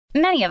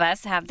Many of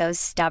us have those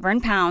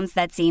stubborn pounds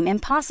that seem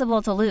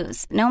impossible to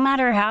lose, no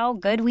matter how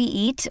good we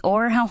eat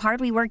or how hard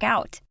we work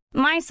out.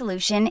 My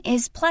solution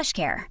is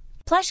PlushCare.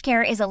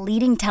 PlushCare is a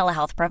leading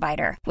telehealth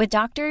provider with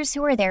doctors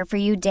who are there for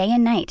you day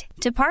and night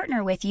to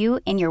partner with you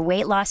in your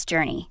weight loss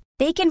journey.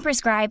 They can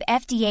prescribe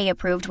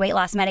FDA-approved weight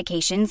loss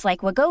medications like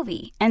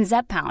Wegovy and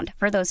Zepbound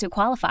for those who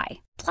qualify.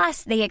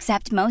 Plus, they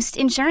accept most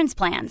insurance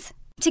plans.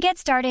 To get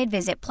started,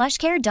 visit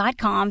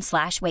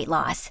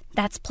plushcare.com/weightloss.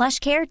 That's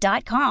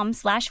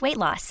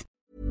plushcare.com/weightloss.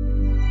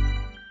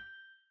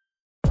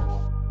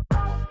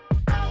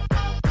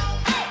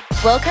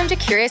 Welcome to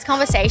Curious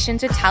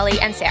Conversations with Tali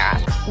and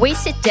Sarah. We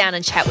sit down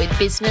and chat with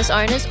business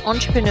owners,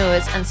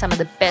 entrepreneurs, and some of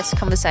the best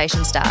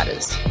conversation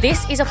starters.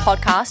 This is a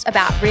podcast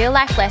about real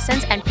life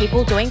lessons and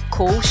people doing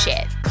cool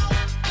shit.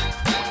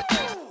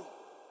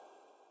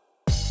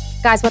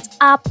 Guys, what's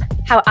up?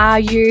 How are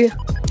you?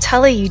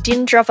 Tali, you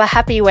didn't drop a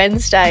happy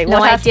Wednesday. No,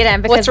 I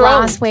didn't, because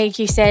wrong? Last week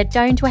you said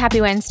don't do a happy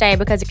Wednesday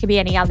because it could be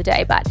any other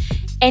day. But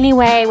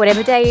anyway,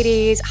 whatever day it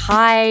is,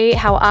 hi,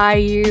 how are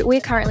you? We're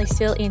currently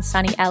still in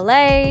sunny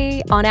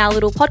LA on our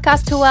little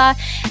podcast tour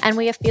and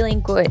we are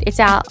feeling good. It's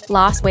our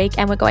last week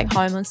and we're going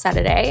home on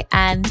Saturday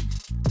and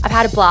I've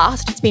had a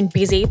blast. It's been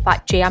busy,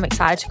 but gee, I'm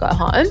excited to go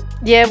home.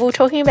 Yeah, we were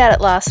talking about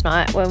it last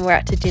night when we were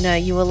out to dinner.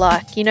 You were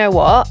like, you know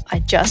what? I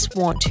just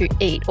want to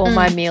eat all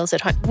my meals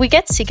at home. We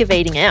get sick of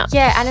eating out.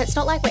 Yeah, and it's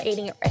not like we're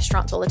eating at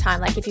restaurants all the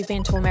time. Like if you've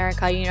been to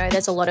America, you know,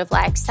 there's a lot of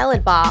like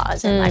salad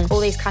bars and like all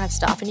these kind of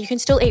stuff. And you can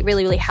still eat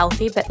really, really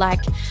healthy, but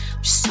like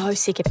I'm so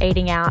sick of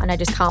eating out and I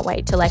just can't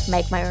wait to like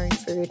make my own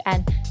food.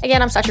 And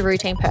again, I'm such a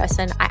routine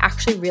person. I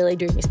actually really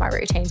do miss my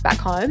routines back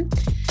home.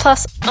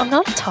 Plus, I'm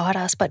not a tight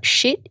ass, but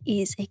shit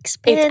is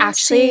expensive. It's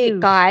actually,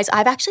 guys,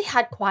 I've actually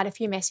had quite a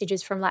few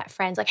messages from like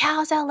friends like,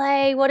 how's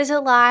LA? What is it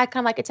like? And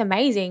I'm like, it's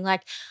amazing.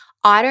 Like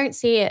I don't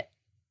see it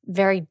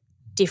very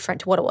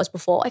different to what it was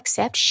before,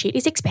 except shit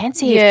is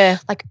expensive. Yeah.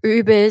 Like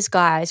Ubers,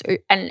 guys,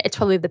 and it's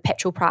probably the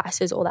petrol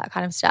prices, all that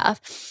kind of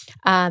stuff.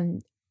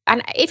 And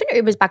even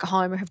Ubers back at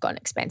home have gotten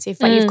expensive,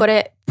 but you've got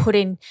to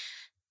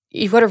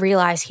you've got to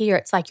realize here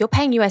it's like you're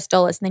paying US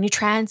dollars and then you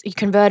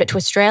convert it to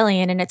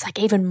Australian and it's like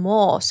even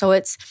more. So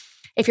it's,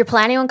 if you're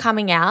planning on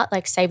coming out,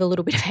 like save a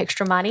little bit of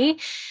extra money.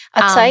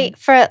 I'd say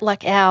for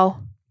like our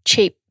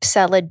cheap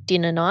salad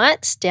dinner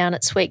nights down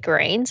at Sweet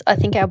Greens, I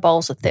think our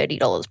bowls are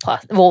 $30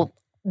 plus. Well,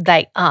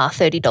 they are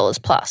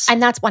 $30 plus.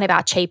 And that's one of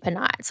our cheaper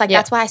nights. Like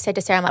that's why I said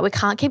to Sarah, I'm like, we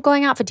can't keep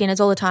going out for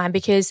dinners all the time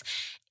because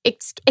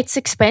it's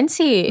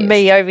expensive.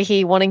 Me over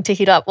here wanting to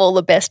hit up all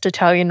the best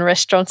Italian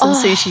restaurants and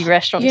sushi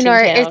restaurants in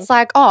town. It's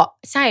like,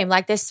 same.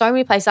 Like there's so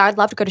many places. I'd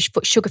love to go to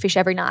Sugarfish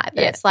every night,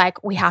 but it's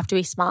like we have to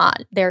be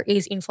smart. There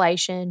is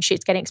inflation.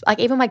 Shit's getting like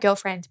even my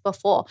girlfriend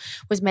before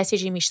was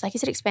messaging me. She's like,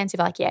 is it expensive?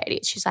 I'm like, yeah,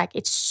 it is. She's like,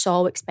 it's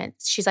so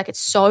expensive. She's like,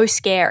 it's so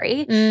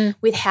scary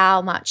with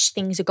how much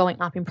things are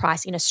going up in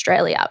price in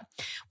Australia,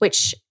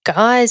 which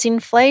guys,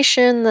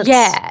 inflation.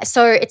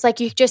 So it's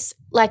like you just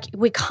like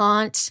we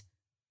can't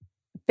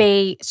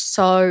be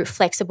so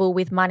flexible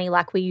with money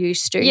like we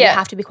used to. You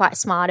have to be quite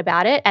smart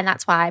about it. And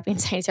that's why I've been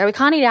saying, Sarah, we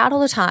can't eat out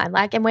all the time.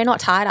 Like, and we're not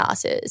tight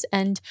asses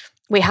and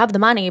we have the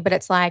money, but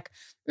it's like,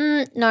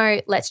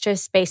 no, let's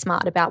just be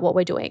smart about what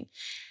we're doing.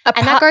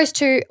 And that goes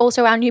to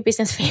also our new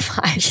business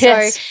V5.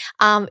 Yes.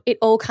 So it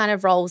all kind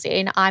of rolls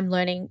in. I'm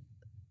learning.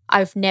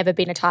 I've never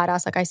been a tight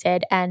ass, like I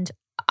said, and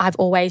I've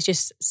always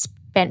just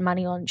spent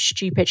money on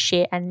stupid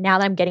shit. And now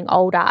that I'm getting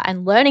older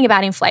and learning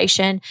about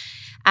inflation,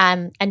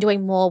 and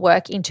doing more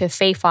work into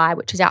FeeFi,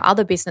 which is our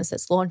other business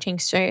that's launching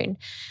soon,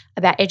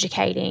 about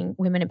educating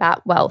women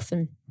about wealth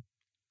and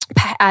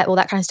all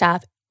that kind of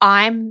stuff.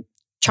 I'm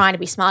trying to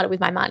be smarter with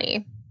my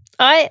money.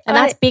 And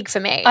that's big for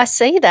me. I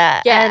see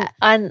that. Yeah.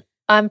 And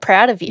I'm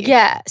proud of you.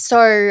 Yeah.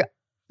 So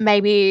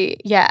maybe,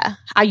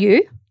 are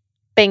you?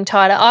 Being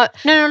tighter?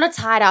 No, not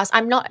tight ass.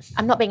 I'm not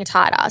being a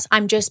tight ass.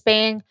 I'm just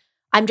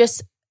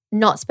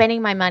not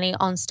spending my money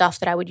on stuff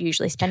that I would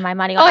usually spend my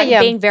money on.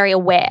 I'm being very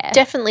aware.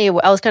 Definitely.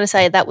 I was going to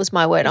say that was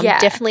my word. I'm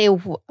definitely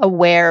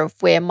aware of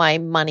where my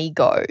money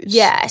goes.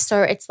 Yeah.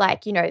 So it's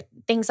like, you know,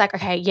 things like,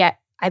 okay,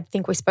 I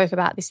think we spoke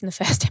about this in the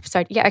first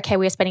episode. Yeah, okay,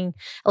 we're spending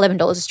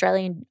 $11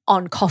 Australian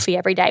on coffee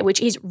every day,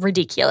 which is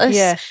ridiculous.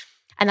 Yeah.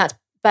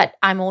 But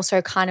I'm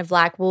also kind of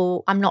like,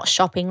 well, I'm not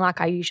shopping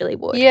like I usually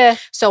would. Yeah.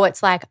 So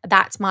it's like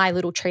that's my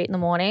little treat in the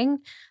morning.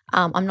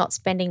 I'm not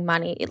spending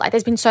money. Like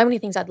there's been so many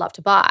things I'd love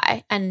to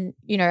buy and,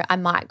 you know, I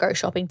might go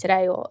shopping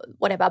today or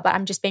whatever, but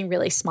I'm just being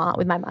really smart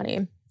with my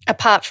money.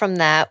 Apart from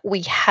that,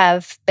 we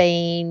have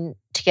been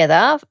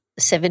together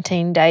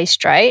 17 days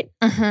straight.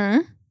 Mm-hmm.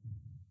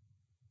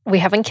 We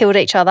haven't killed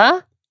each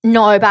other.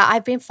 No, but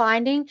I've been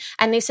finding,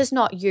 and this is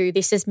not you,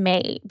 this is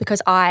me,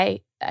 because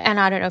I don't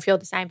know if you're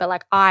the same, but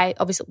like I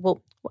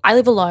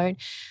live alone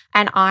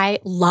and I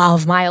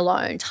love my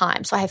alone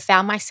time. So I have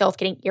found myself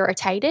getting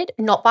irritated,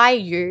 not by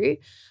you,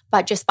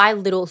 but just by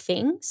little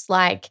things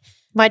like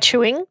my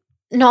chewing.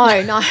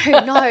 No.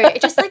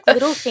 Just like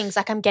little things.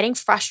 Like I'm getting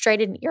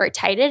frustrated and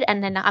irritated.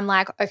 And then I'm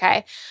like,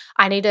 okay,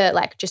 I need to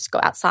like just go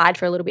outside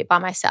for a little bit by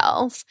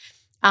myself.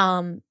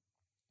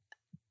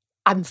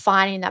 I'm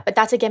finding that. But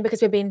that's again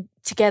because we've been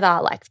together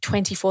like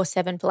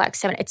 24/7 for like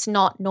 7. It's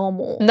not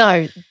normal.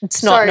 No,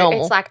 it's not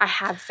normal. It's like I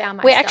have found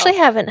myself. We actually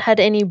haven't had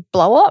any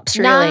blow-ups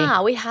really.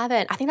 Nah, we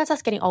haven't. I think that's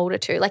us getting older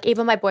too. Like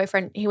even my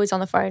boyfriend, he was on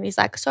the phone. He's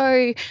like,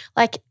 so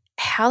like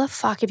how the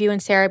fuck have you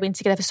and Sarah been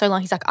together for so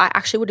long? He's like, I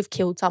actually would have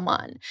killed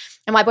someone.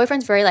 And my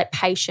boyfriend's very like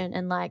patient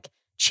and like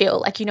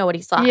chill. Like you know what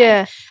he's like.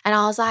 Yeah. And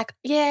I was like,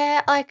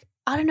 yeah, like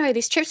I don't know.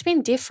 This trip's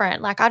been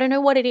different. Like I don't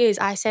know what it is.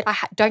 I said,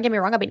 don't get me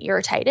wrong. I've been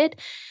irritated.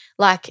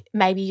 Like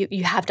maybe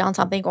you have done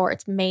something or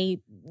it's me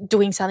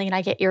doing something and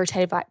I get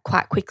irritated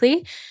quite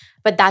quickly.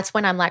 But that's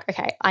when I'm like,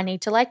 okay, I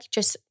need to like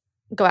just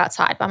go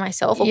outside by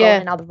myself or go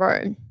in another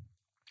room.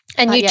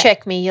 And you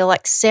check me. You're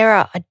like,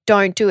 Sarah, I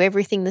don't do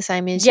everything the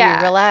same as you.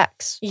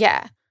 Relax.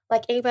 Yeah.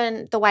 Like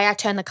even the way I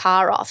turn the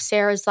car off,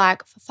 Sarah's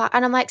like, fuck.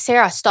 And I'm like,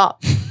 Sarah,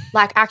 stop.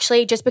 Like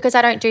actually just because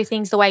I don't do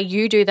things the way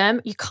you do them,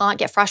 you can't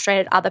get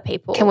frustrated at other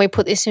people. Can we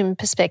put this in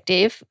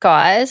perspective,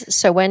 guys?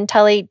 So when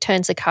Tully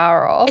turns the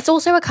car off. It's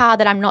also a car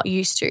that I'm not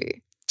used to.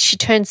 She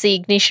turns the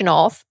ignition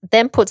off,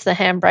 then puts the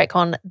handbrake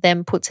on,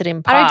 then puts it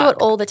in park. I don't do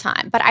it all the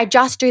time, but I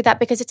just do that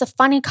because it's a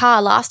funny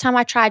car. Last time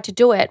I tried to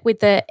do it with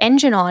the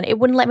engine on, it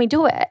wouldn't let me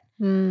do it.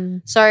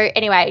 So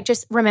anyway,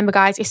 just remember,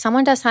 guys, if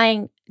someone does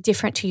something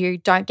different to you,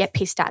 don't get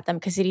pissed at them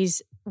because it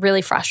is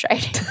really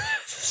frustrating.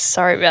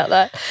 Sorry about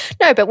that.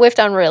 No, but we've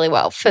done really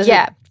well for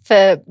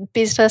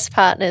business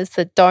partners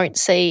that don't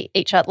see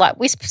each other. Like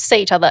we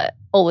see each other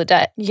all the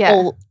day,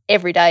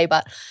 every day,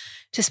 but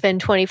to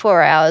spend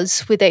 24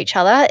 hours with each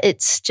other,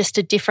 it's just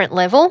a different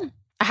level.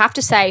 I have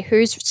to say,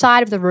 whose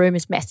side of the room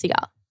is messier?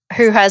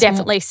 Who has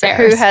definitely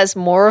Sarah's. Who has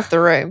more of the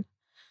room?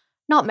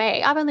 Not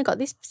me. I've only got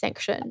this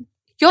section.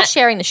 You're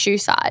sharing the shoe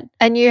side,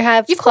 and you've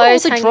got all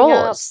the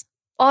drawers.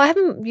 Oh, I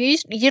haven't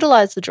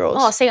utilised the drawers.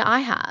 Oh, see, I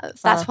have.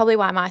 That's probably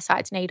why my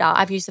side's neater.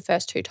 I've used the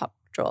first 2 top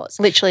drawers.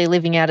 Literally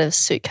living out of a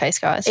suitcase,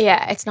 guys.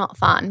 Yeah, it's not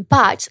fun.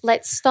 But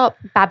let's stop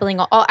babbling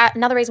on. Oh,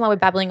 another reason why we're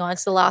babbling on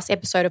is the last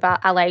episode of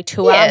our LA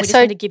tour. Yeah, we just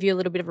want to give you a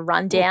little bit of a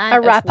rundown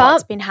of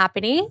what's been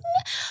happening.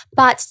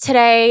 But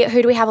today,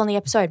 who do we have on the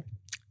episode?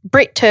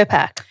 Britt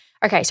Tirpak.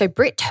 Okay, so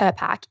Britt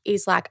Tirpak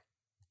is like,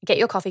 get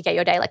your coffee, get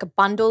your day, like a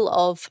bundle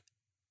of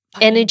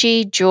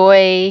energy,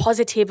 joy,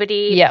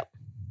 positivity. Yep.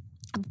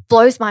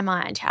 Blows my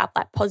mind how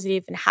like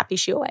positive and happy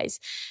she always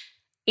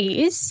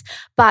is.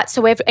 But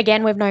so we've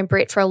known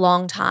Britt for a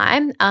long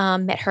time,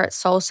 met her at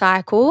Soul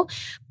Cycle,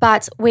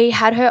 but we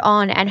had her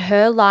on and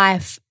her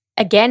life,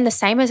 again, the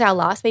same as our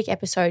last week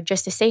episode,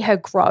 just to see her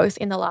growth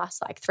in the last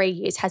like 3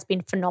 years has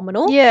been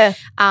phenomenal. Yeah.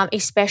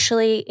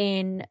 Especially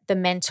in the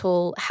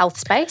mental health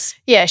space.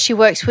 Yeah, she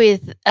works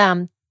with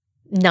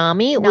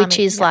NAMI, which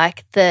is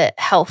like the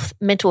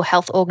mental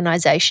health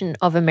organisation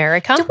of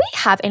America. Do we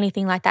have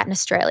anything like that in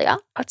Australia?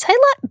 I'd say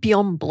like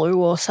Beyond Blue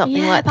or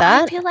something like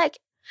that. I feel like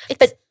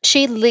but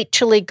she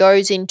literally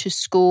goes into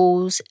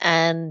schools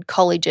and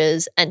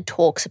colleges and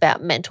talks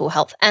about mental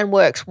health and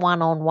works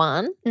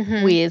one-on-one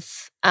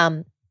with,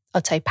 I'd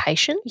say,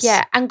 patients.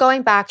 Yeah, and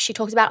going back, she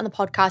talks about it on the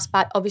podcast,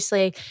 but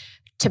obviously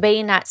to be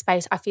in that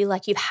space, I feel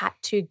like you've had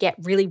to get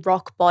really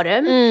rock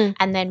bottom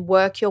and then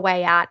work your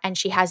way out. And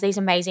she has these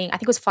amazing, I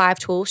think it was 5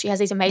 tools. She has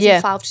these amazing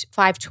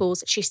five tools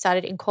that she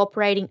started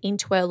incorporating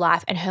into her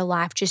life, and her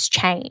life just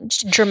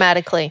changed.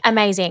 Dramatically.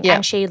 Amazing. Yeah.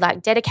 And she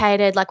like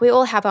dedicated, like we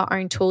all have our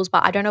own tools,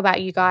 but I don't know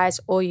about you guys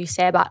or you,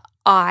 Sarah, but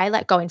I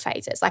like go in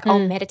phases. Like I'll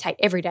meditate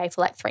every day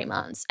for like 3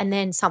 months and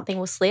then something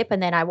will slip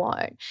and then I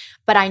won't.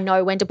 But I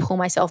know when to pull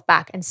myself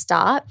back and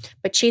start.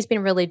 But she's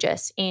been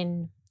religious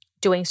in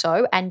doing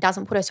so and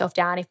doesn't put herself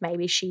down if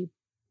maybe she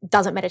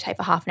doesn't meditate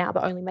for half an hour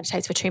but only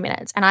meditates for 2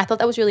 minutes. And I thought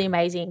that was really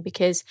amazing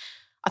because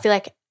I feel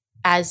like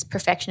as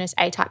perfectionist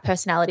A-type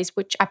personalities,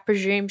 which I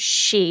presume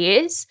she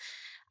is,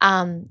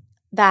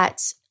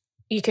 that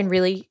you can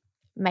really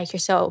make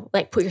yourself,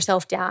 like put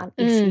yourself down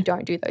if you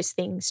don't do those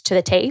things to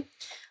the T.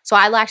 So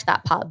I liked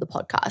that part of the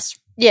podcast.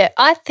 Yeah,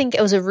 I think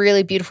it was a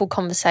really beautiful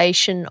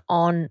conversation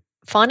on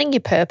finding your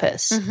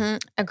purpose.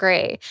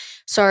 Agree.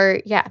 So,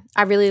 yeah,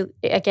 I've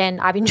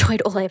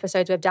enjoyed all the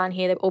episodes we've done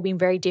here. They've all been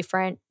very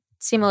different,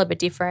 similar but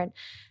different.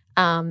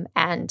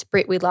 And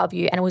Britt, we love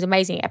you. And it was an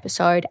amazing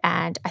episode.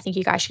 And I think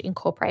you guys should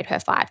incorporate her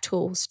 5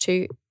 tools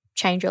to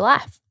change your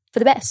life for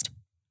the best.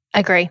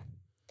 Agree.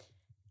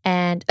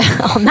 And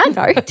on that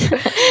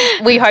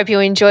note, we hope you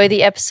enjoy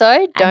the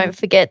episode. Don't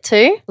forget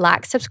to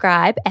like,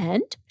 subscribe,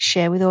 and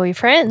share with all your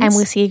friends. And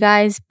we'll see you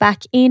guys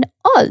back in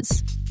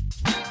Oz.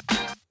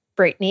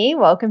 Brittany,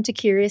 welcome to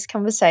Curious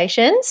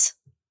Conversations.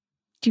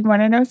 Do you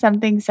want to know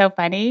something so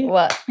funny?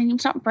 What? My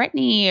name's not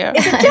Brittany. Is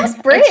it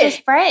just Britt? It's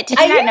just Britt. Did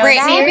you not know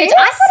Brittany, that? bitch?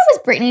 I thought it was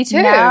Brittany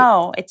too.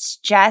 No, it's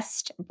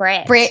just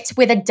Britt. Britt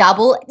with a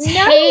double T.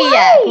 No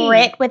way.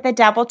 Britt with a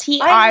double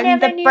T I on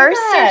never the knew birth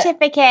that.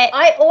 certificate.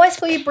 I always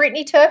call you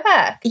Brittany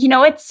Tirpak. You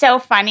know what's so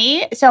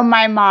funny? So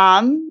my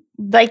mom,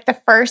 like the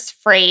first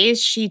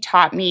phrase she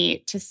taught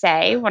me to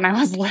say when I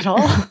was little.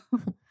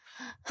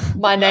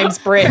 My name's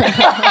Britt.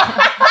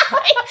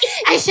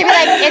 I should be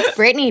like, it's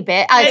Brittany,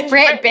 bitch. It's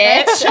Brit,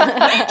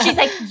 bitch. She's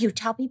like, you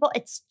tell people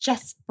it's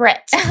just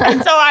Brit.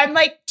 And so I'm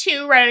like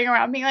running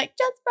around being like,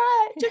 just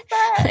Brit.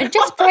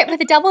 Just Brit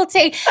with a double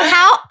T.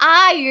 How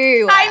are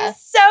you? I'm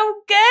so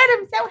good.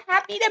 I'm so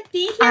happy to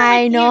be here.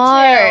 I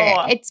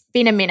know. It's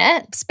been a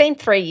minute. It's been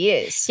 3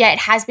 years. Yeah, it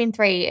has been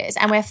 3 years.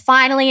 And we're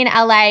finally in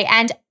LA.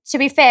 And to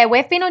be fair,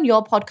 we've been on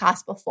your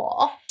podcast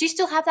before. Do you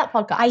still have that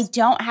podcast? I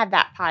don't have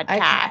that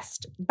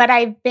podcast, but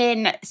I've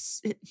been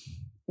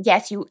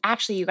yes, you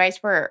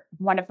guys were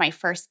one of my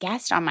first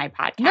guests on my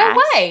podcast.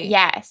 No way.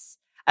 Yes.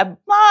 Well,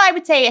 I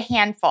would say a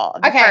handful.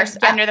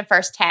 Under the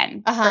first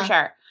 10 for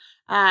sure.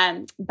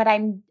 And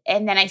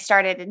then I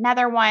started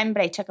another one,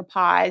 but I took a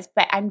pause.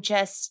 But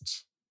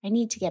I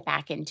need to get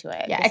back into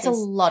it. Yeah, it's a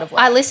lot of work.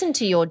 I listened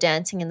to your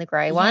Dancing in the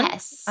Grey one.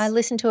 Yes. I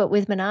listened to it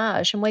with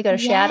Minaj, and we got a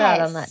shout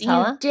out on that,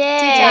 Tala. You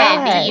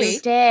did. You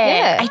did.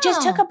 Yeah. I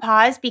just took a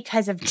pause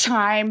because of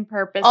time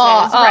purposes.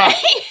 Right?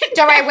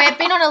 Don't worry, we've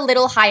been on a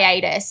little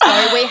hiatus.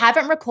 So we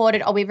haven't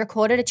recorded, or we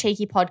recorded a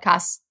cheeky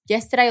podcast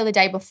yesterday or the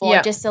day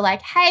before just to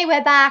like, hey,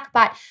 we're back.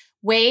 But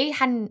we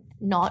hadn't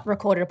not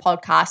recorded a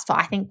podcast for,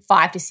 I think,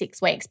 5 to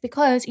 6 weeks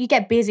because you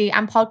get busy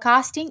and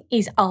podcasting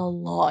is a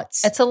lot.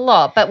 It's a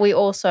lot, but we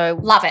also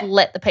love it.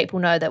 Let the people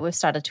know that we've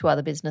started 2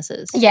 other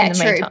businesses. Yeah,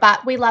 true. Meantime.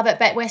 But we love it.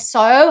 But we're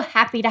so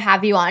happy to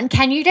have you on.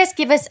 Can you just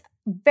give us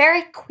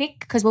very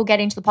quick, because we'll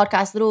get into the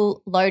podcast,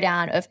 little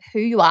lowdown of who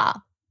you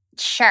are?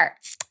 Sure.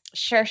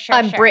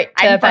 I'm Brit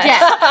Turbo.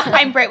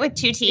 I'm Brit with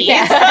 2 T's.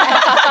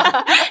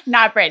 Yeah.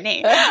 Not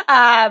Brittany.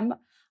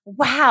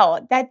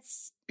 Wow.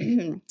 That's...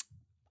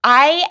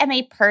 I am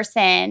a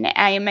person,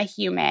 I am a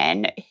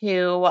human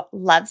who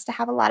loves to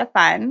have a lot of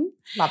fun.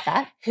 Love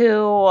that.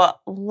 Who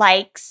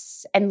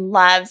likes and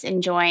loves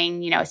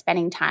enjoying,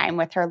 spending time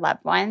with her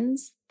loved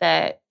ones,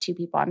 the 2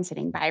 people I'm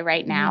sitting by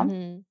right now.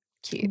 Mm-hmm.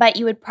 Cute. But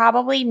you would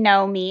probably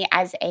know me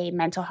as a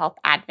mental health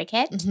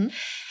advocate,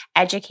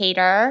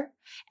 educator,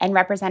 and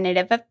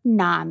representative of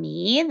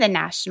NAMI, the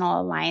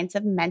National Alliance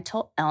of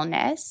Mental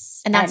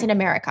Illness. And that's in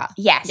America.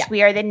 Yes. Yeah.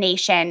 We are the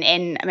nation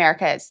in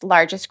America's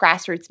largest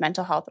grassroots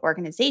mental health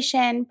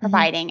organization,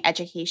 providing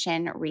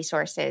education,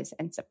 resources,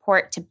 and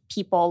support to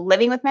people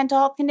living with mental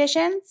health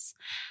conditions.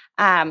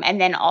 And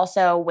then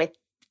also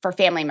for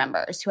family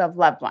members who have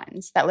loved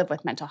ones that live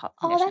with mental health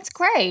conditions. Oh, that's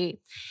great.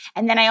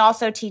 And then I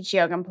also teach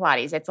yoga and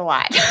Pilates. It's a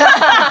lot.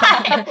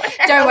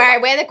 Don't worry,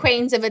 we're the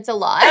queens of it's a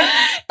lot.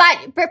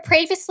 But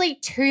previously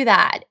to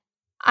that,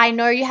 I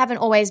know you haven't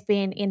always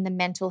been in the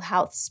mental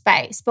health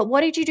space, but what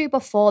did you do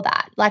before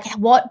that? Like,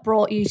 what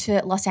brought you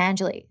to Los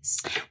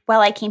Angeles? Well,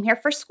 I came here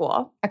for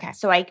school. Okay.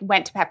 So I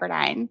went to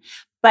Pepperdine.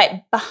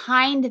 But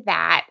behind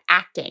that,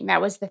 acting,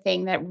 that was the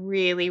thing that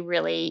really,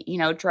 really,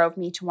 drove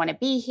me to want to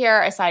be here,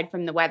 aside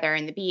from the weather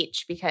and the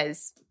beach,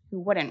 because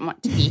who wouldn't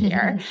want to be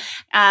here?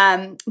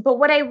 But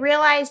what I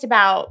realized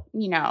about,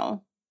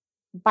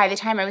 by the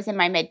time I was in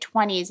my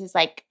mid-20s is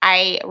like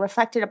I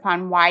reflected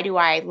upon why do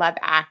I love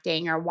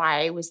acting, or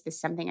why was this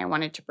something I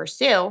wanted to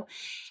pursue?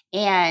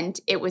 And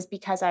it was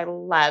because I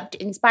loved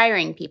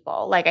inspiring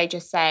people. Like I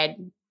just said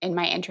in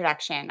my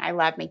introduction, I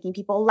love making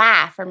people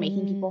laugh or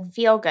making people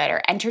feel good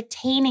or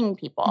entertaining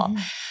people.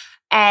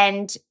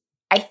 And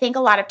I think a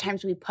lot of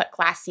times we put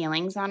glass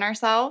ceilings on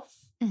ourselves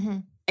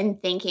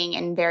and thinking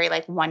in very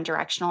like one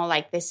directional,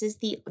 like this is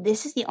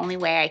the only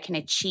way I can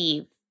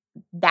achieve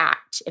that,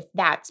 if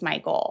that's my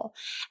goal.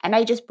 And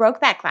I just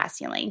broke that glass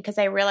ceiling because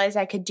I realized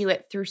I could do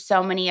it through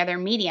so many other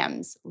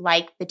mediums,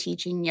 like the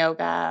teaching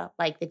yoga,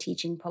 like the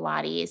teaching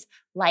Pilates,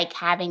 like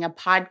having a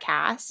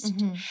podcast.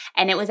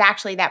 And it was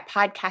actually that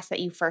podcast that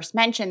you first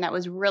mentioned that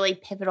was really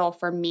pivotal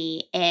for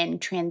me in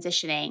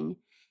transitioning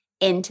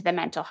into the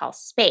mental health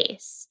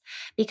space,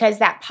 because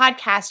that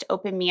podcast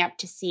opened me up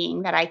to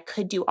seeing that I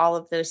could do all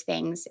of those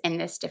things in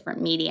this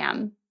different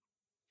medium.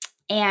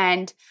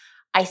 And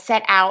I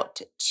set out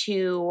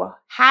to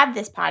have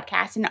this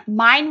podcast, and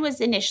mine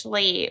was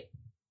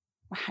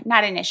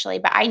not initially,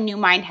 but I knew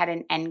mine had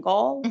an end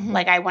goal.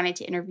 Like I wanted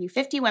to interview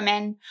 50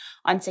 women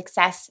on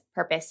success,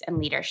 purpose, and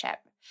leadership.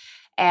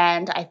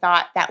 And I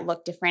thought that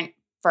looked different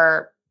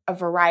for a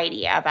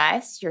variety of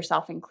us,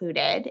 yourself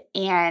included.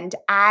 And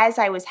as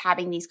I was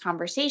having these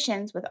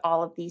conversations with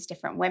all of these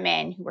different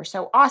women who were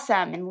so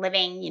awesome and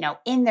living,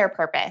 in their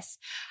purpose,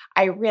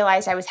 I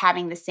realized I was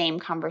having the same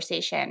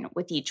conversation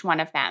with each one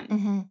of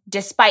them,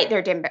 despite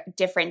their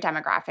different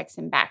demographics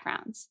and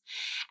backgrounds.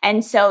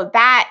 And so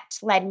that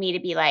led me to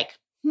be like,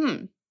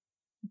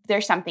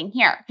 there's something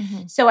here.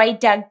 So I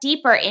dug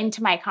deeper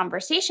into my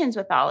conversations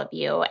with all of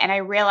you, and I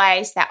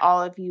realized that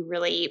all of you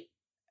really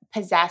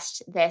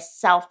possessed this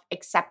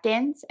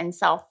self-acceptance and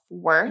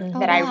self-worth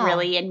that I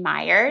really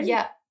admired.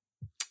 Yeah.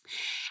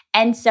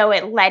 And so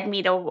it led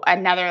me to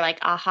another like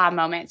aha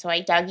moment. So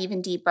I dug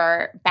even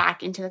deeper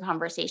back into the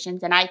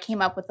conversations, and I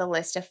came up with a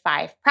list of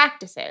 5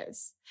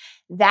 practices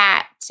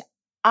that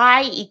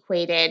I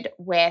equated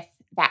with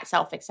that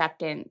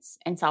self-acceptance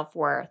and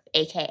self-worth,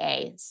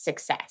 AKA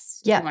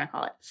success, if you want to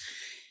call it.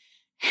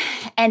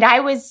 And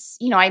I was,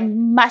 I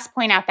must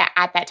point out that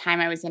at that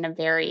time I was in a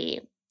very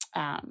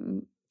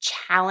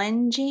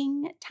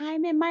challenging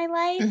time in my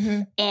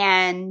life.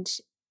 And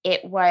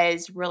it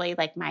was really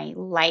like my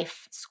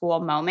life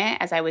school moment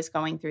as I was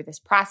going through this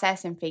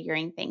process and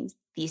figuring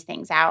these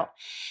things out.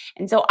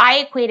 And so I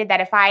equated that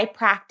if I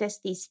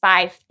practiced these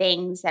 5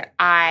 things that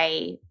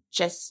I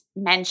just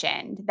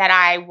mentioned, that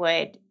I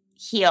would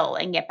heal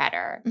and get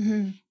better.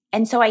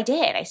 And so I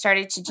did. I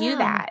started to do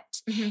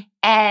that.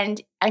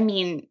 And I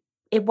mean,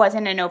 it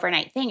wasn't an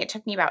overnight thing. It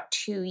took me about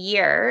 2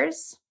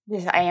 years.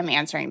 I am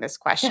answering this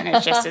question.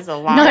 It just is a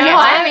long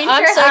answer.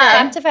 I'm so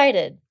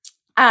captivated.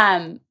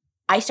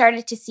 I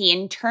started to see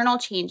internal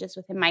changes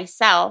within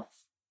myself.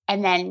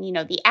 And then, you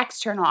know, the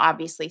external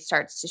obviously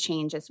starts to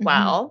change as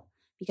well,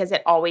 because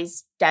it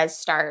always does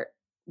start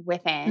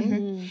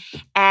within.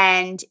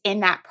 And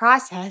in that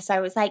process, I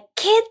was like,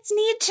 kids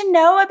need to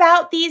know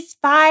about these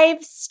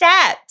 5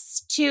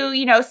 steps to,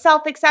 you know,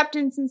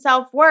 self-acceptance and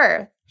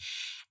self-worth.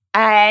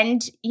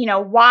 And, you know,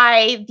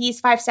 why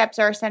these 5 steps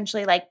are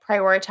essentially like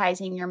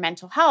prioritizing your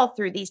mental health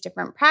through these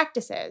different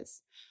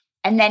practices.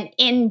 And then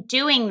in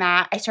doing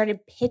that, I started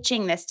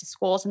pitching this to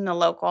schools in the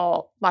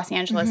local Los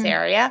Angeles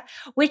area,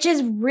 which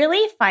is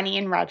really funny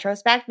in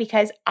retrospect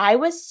because I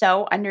was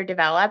so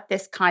underdeveloped.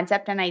 This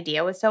concept and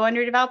idea was so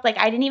underdeveloped. Like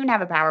I didn't even have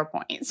a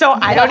PowerPoint. So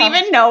I don't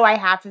even know why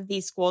half of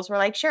these schools were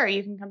like, sure,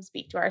 you can come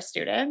speak to our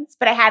students.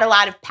 But I had a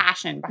lot of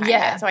passion behind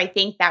it. So I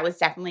think that was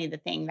definitely the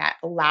thing that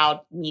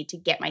allowed me to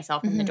get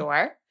myself in the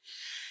door.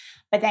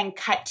 But then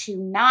cut to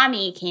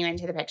NAMI came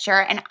into the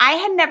picture. And I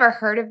had never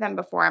heard of them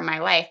before in my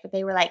life, but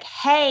they were like,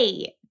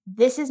 hey,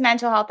 this is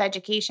mental health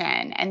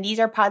education. And these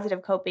are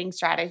positive coping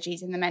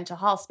strategies in the mental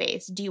health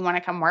space. Do you want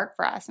to come work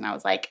for us? And I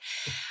was like,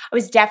 I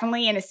was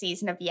definitely in a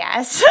season of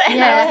yes. And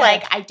I was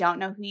like, I don't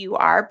know who you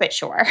are, but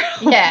sure.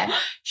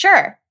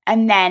 Sure.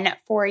 And then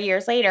 4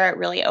 years later, it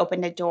really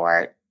opened a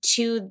door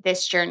to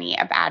this journey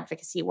of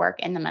advocacy work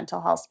in the mental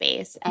health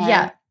space.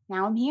 And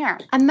now I'm here.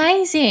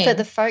 Amazing. For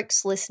the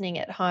folks listening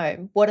at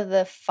home, what are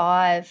the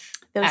 5?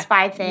 Those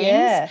 5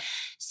 things?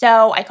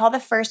 So I call the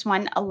first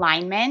one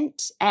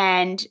alignment.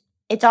 And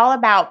it's all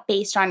about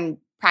based on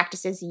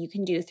practices you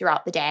can do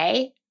throughout the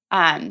day.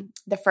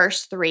 The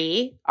first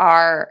 3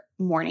 are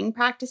morning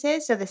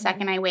practices. So the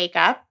second I wake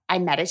up, I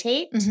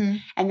meditate.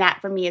 And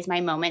that for me is my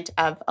moment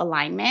of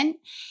alignment.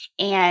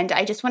 And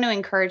I just want to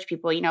encourage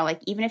people, you know, like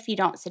even if you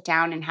don't sit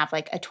down and have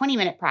like a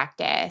 20-minute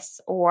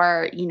practice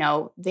or, you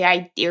know, the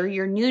idea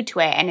you're new to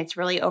it and it's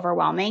really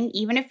overwhelming,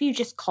 even if you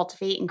just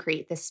cultivate and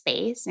create this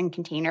space and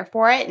container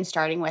for it and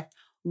starting with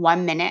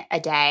 1 minute a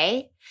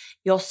day,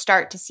 you'll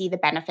start to see the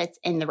benefits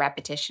in the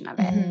repetition of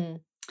it.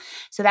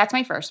 So that's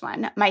my first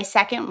one. My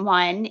second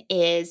one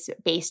is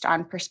based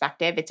on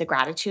perspective. It's a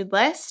gratitude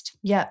list.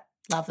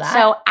 Love that.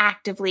 So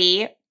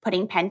actively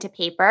putting pen to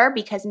paper,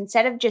 because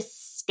instead of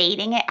just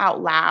stating it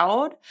out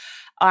loud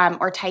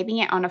or typing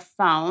it on a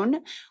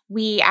phone,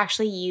 we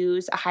actually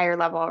use a higher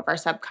level of our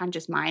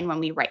subconscious mind when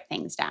we write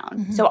things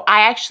down. So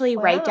I actually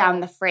write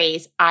down the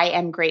phrase, I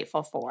am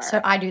grateful for. So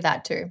I do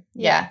that too.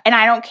 And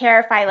I don't care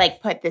if I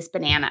like put this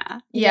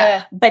banana.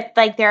 But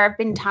like there have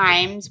been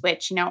times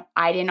which, you know,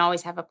 I didn't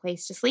always have a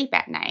place to sleep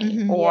at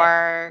night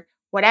or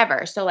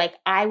whatever. So like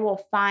I will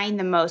find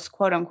the most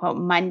quote unquote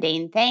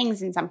mundane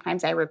things and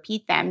sometimes I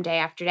repeat them day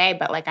after day,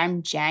 but like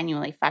I'm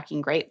genuinely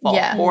fucking grateful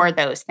for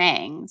those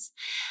things.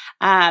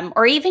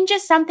 Or even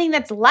just something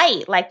that's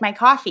light, like my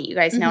coffee. You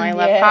guys know I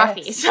love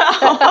coffee. So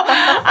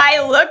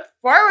I look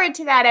forward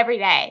to that every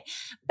day.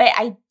 But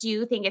I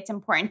do think it's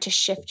important to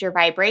shift your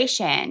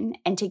vibration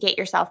and to get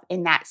yourself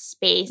in that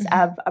space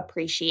of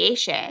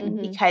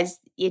appreciation because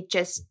it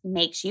just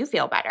makes you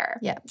feel better.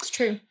 It's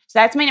true. So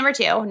that's my number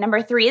 2.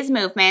 Number 3 is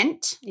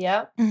movement.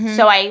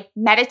 So I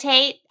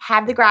meditate,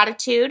 have the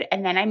gratitude,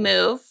 and then I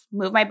move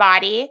my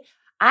body.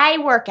 I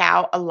work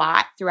out a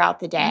lot throughout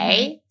the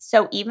day.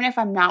 So even if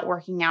I'm not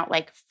working out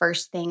like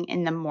first thing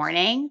in the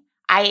morning,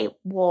 I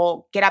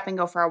will get up and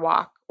go for a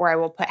walk or I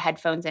will put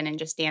headphones in and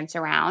just dance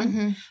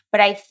around.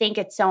 But I think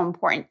it's so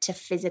important to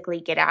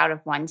physically get out of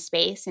one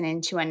space and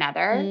into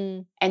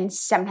another. And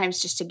sometimes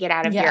just to get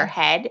out of your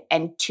head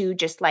and to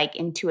just like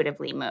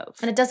intuitively move.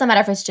 And it doesn't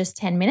matter if it's just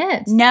 10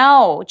 minutes.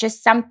 No,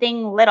 just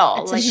something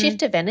little. It's a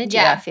shift of energy,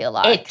 I feel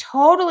like. It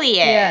totally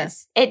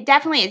is. It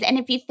definitely is. And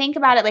if you think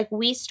about it, like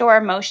we store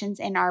emotions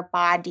in our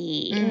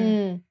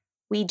body.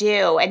 We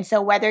do. And so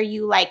whether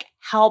you like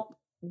help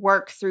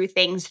work through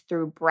things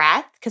through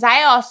breath, because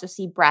I also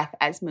see breath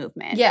as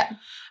movement.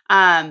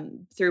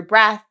 Through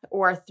breath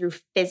or through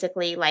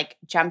physically like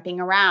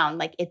jumping around.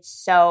 Like it's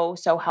so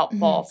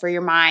helpful for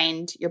your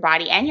mind, your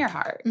body, and your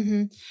heart.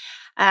 And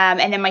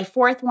then my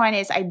 4th one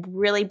is I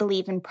really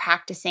believe in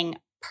practicing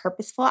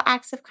purposeful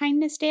acts of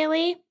kindness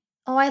daily.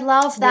 Oh, I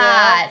love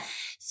that.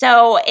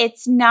 So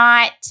it's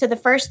not – so the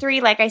first 3,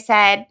 like I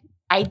said,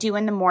 I do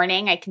in the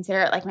morning. I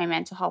consider it like my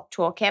mental health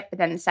toolkit. But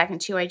then the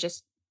second 2, I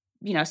just –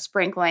 you know,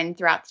 sprinkle in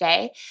throughout the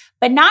day,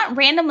 but not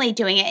randomly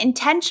doing it,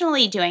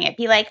 intentionally doing it.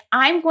 Be like,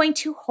 I'm going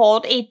to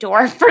hold a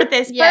door for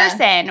this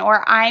person,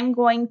 or I'm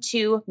going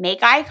to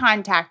make eye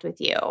contact with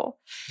you.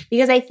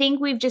 Because I think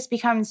we've just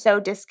become so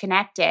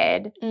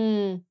disconnected.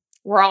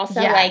 We're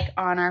also like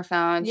on our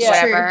phones,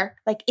 whatever. True.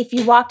 Like if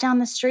you walk down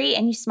the street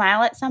and you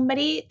smile at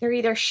somebody, they're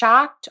either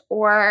shocked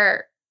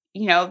or,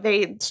 you know,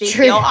 they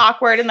feel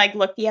awkward and like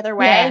look the other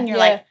way. And you're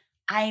like,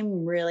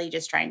 I'm really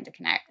just trying to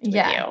connect with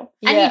you. And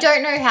you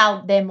don't know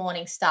how their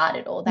morning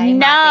started or they might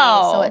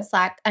be. So it's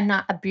like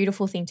a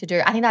beautiful thing to do.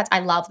 I think I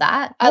love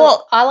that.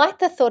 I like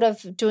the thought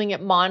of doing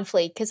it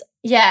mindfully because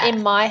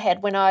in my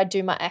head, when I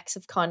do my acts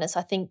of kindness,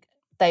 I think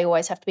they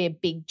always have to be a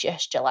big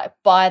gesture, like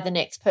buy the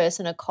next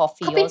person a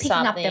coffee or something. Could be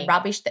picking up the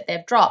rubbish that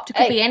they've dropped. It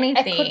could be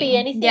anything. It could be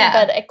anything,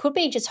 but it could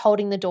be just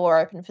holding the door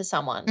open for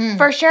someone.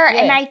 For sure.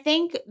 Yeah. And I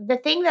think the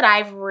thing that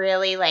I've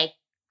really like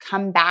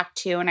come back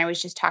to, and I was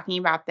just talking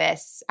about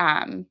this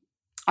on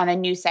a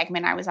new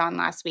segment I was on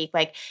last week,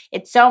 like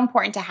it's so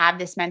important to have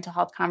this mental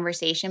health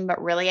conversation,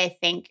 but really I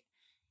think,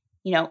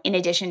 you know, in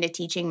addition to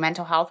teaching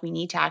mental health, we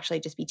need to actually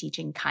just be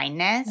teaching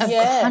kindness.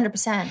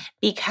 100%.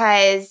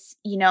 Because,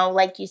 you know,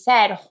 like you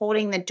said,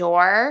 holding the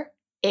door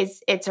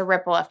it's a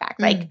ripple effect.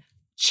 Like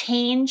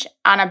change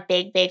on a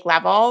big, big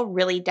level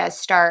really does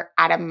start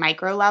at a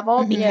micro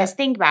level because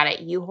think about it.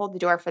 You hold the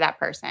door for that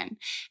person.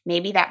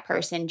 Maybe that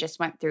person just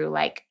went through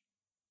like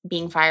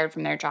being fired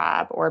from their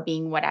job or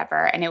being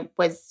whatever. And it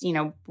was, you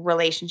know,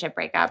 relationship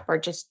breakup or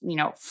just, you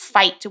know,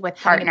 fight with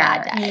partner,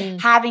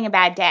 having a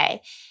bad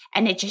day.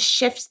 And it just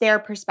shifts their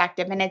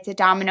perspective and it's a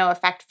domino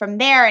effect from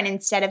there. And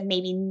instead of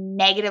maybe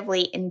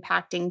negatively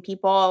impacting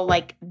people,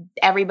 like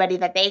everybody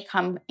that they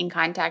come in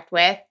contact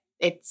with,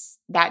 it's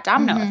that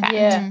domino effect.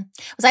 Yeah.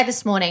 It was like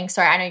this morning,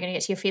 sorry, I know you're going to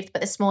get to your fifth,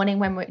 but this morning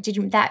when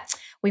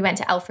we went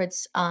to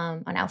Alfred's,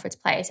 on Alfred's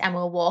Place and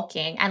we were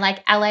walking and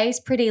like LA's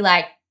pretty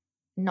like,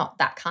 not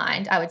that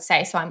kind, I would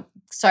say. So I'm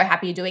so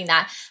happy you're doing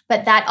that.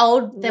 But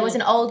there was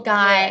an old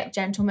guy,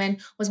 gentleman,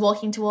 was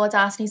walking towards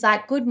us and he's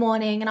like, good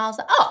morning. And I was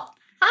like, oh,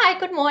 hi,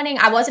 good morning.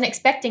 I wasn't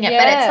expecting it,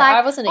 but it's like,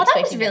 I wasn't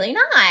expecting that was really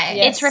nice.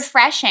 Yes. It's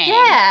refreshing.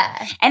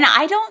 Yeah. And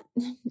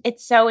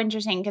it's so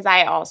interesting because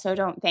I also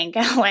don't think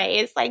LA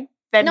is like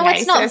the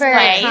nicest place. No, it's not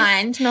very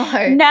kind.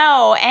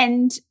 No.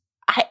 And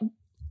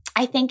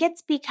I think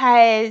it's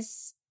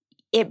because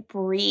it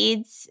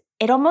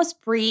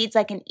almost breeds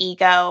like an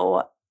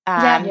ego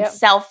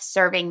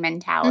self-serving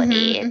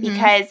mentality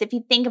because if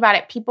you think about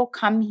it, people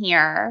come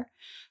here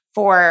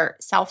for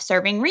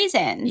self-serving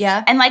reasons.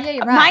 Yeah. And like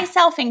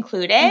myself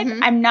included,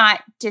 I'm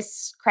not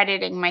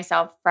discrediting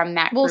myself from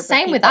that group of people. Well,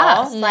 same with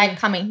us, like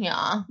coming here.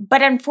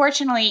 But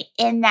unfortunately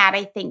in that,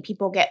 I think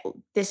people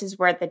this is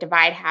where the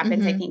divide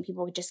happens. I think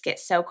people just get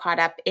so caught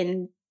up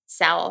in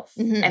self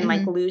and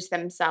like lose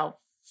themselves.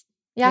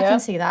 Yeah, I can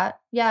see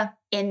that. Yeah.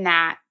 In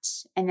that.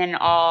 And then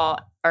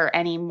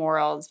any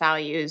morals,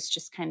 values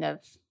just kind of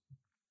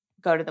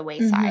go to the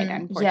wayside,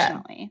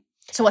 unfortunately. Yeah.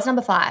 So what's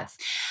number 5?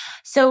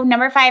 So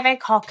number 5 I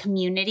call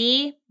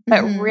community,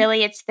 but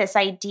really it's this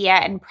idea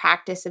and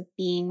practice of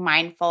being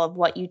mindful of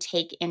what you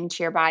take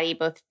into your body,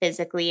 both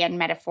physically and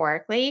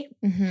metaphorically.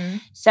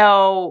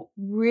 So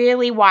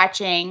really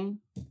watching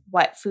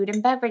what food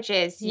and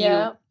beverages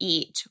you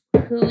eat,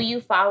 who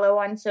you follow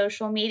on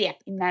social media.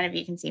 None of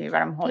you can see me,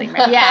 but I'm holding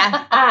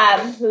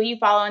my who you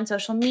follow on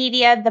social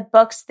media, the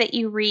books that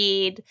you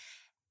read,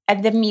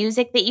 the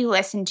music that you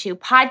listen to,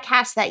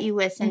 podcasts that you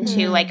listen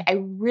to. Like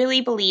I really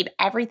believe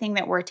everything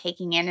that we're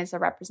taking in is a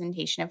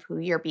representation of who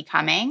you're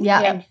becoming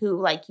and who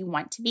like you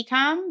want to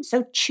become.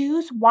 So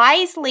choose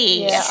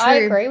wisely. Yeah, I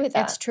agree with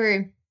that. It's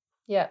true.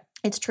 Yeah.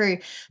 It's true.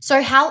 So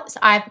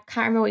I can't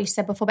remember what you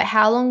said before, but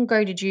how long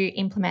ago did you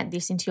implement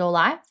this into your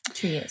life?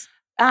 2 years.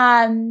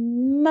 What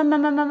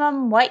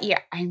year?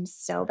 I'm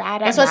so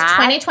bad at that. So it's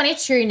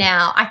 2022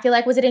 now. I feel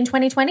like, was it in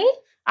 2020?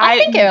 I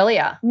think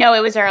earlier. No, it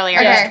was earlier.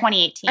 Okay. It was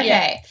 2018. Okay.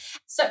 Yeah.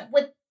 So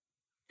with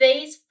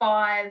these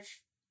 5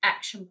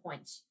 action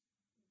points,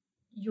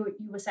 you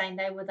were saying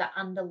they were the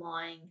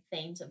underlying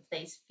themes of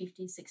these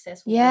 50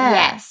 successful women?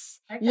 Yes.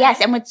 Okay. Yes.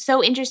 And what's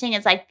so interesting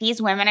is like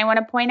these women I want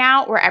to point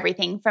out were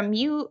everything from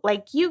you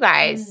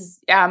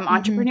guys,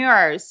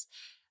 entrepreneurs,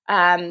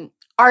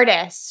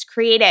 artists,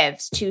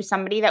 creatives, to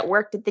somebody that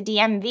worked at the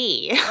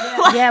DMV.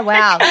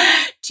 Wow.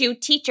 To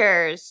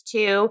teachers,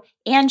 to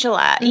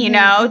Angela,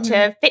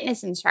 to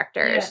fitness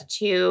instructors,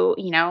 to,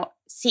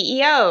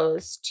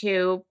 CEOs,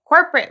 to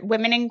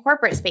women in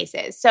corporate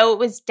spaces. So it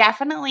was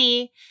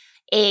definitely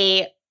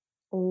a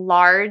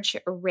large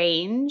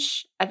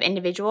range of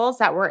individuals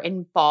that were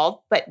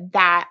involved, but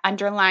that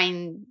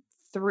underlying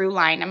through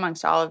line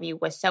amongst all of you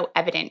was so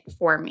evident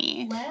for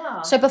me.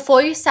 Wow. So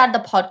before you started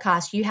the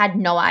podcast, you had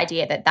no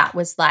idea that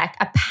was like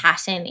a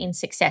pattern in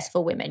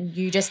successful women.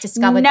 You just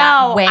discovered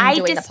that when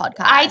doing the podcast.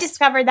 I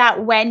discovered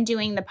that when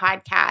doing the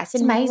podcast.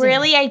 It's amazing.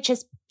 Really,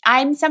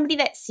 I'm somebody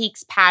that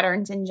seeks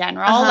patterns in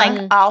general.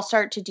 Like I'll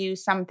start to do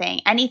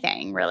something,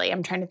 anything really.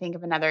 I'm trying to think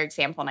of another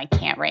example and I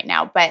can't right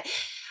now, but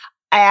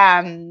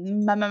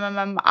again,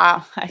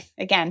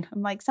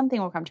 I'm like, something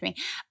will come to me,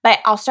 but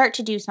I'll start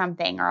to do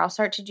something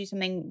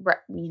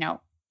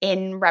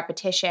in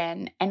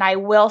repetition and I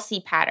will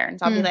see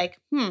patterns. I'll be like,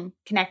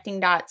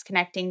 connecting dots. And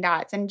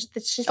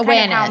it's just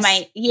kind of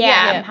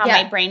how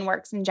my brain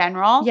works in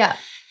general. Yeah.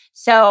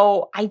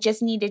 So I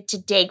just needed to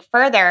dig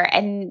further.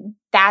 And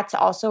that's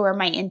also where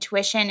my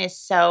intuition is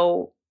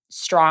so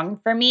strong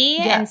for me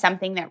and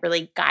something that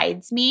really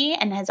guides me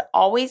and has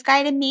always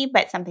guided me,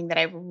 but something that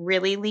I've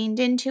really leaned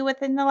into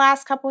within the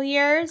last couple of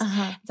years.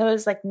 So I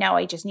was like, no,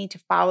 I just need to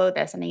follow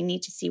this and I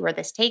need to see where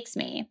this takes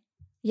me.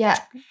 Yeah.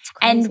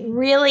 And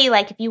really,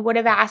 like, if you would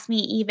have asked me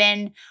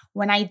even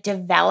when I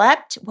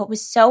developed, what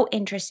was so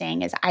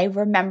interesting is I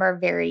remember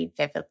very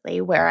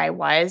vividly where I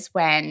was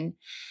when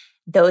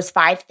those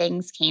 5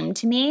 things came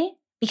to me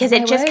because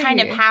it just kind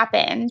of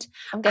happened.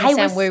 I'm going to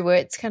sound woo-woo.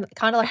 It's kind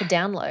of like a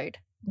download.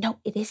 No,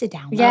 it is a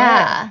download.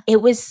 Yeah.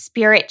 It was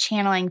spirit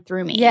channeling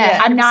through me. Yeah.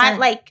 I'm not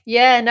like,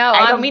 I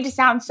don't mean to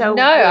sound so.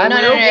 No,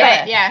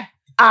 but yeah.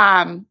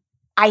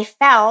 I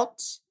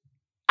felt,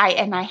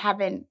 I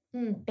haven't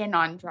been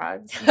on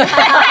drugs.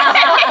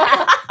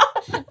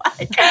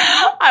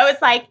 I was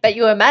like, but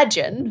you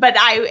imagine. But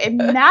I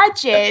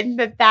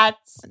imagine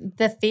that's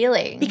the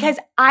feeling. Because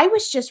I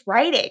was just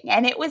writing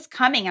and it was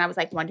coming. And I was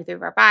like, 1, 2, 3,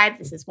 4, 5.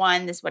 This is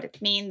 1. This is what it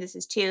means. This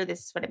is 2.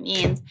 This is what it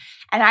means.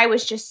 And I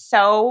was just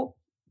so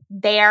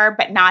there,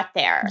 but not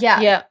there.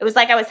 Yeah. It was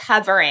like I was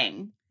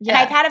hovering. Yeah.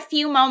 And I've had a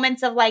few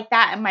moments of like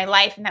that in my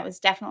life. And that was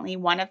definitely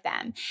one of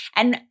them.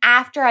 And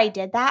after I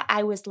did that,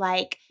 I was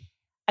like,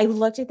 I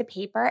looked at the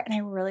paper and I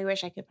really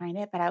wish I could find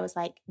it, but I was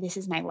like, this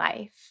is my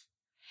life.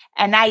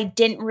 And I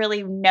didn't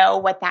really know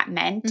what that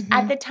meant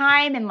at the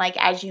time. And like,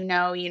 as you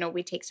know,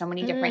 we take so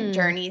many different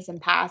journeys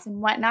and paths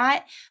and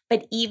whatnot.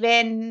 But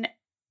even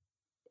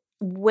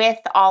with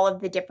all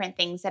of the different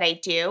things that I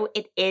do,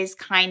 it is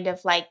kind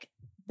of like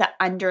the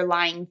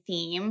underlying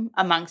theme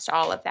amongst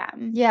all of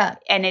them. Yeah.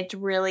 And it's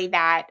really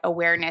that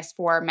awareness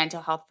for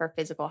mental health, for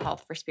physical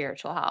health, for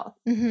spiritual health.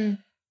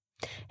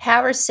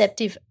 How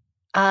receptive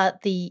are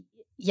the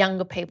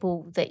younger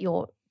people that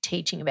you're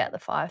teaching about the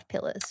 5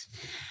 pillars?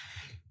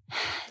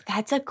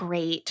 That's a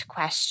great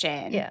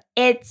question. Yeah.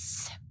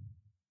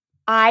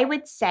 I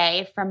would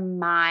say from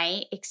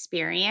my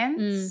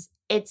experience,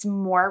 it's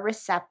more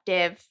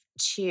receptive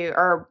to,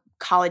 or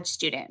college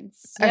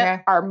students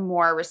are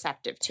more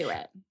receptive to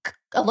it.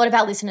 A lot of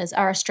our listeners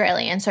are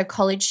Australian. So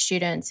college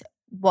students,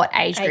 what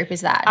age group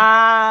is that?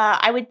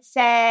 I would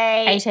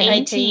say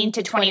 18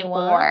 to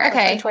 24.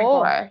 Okay.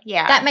 24.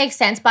 Yeah. That makes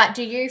sense. But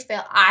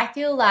I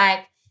feel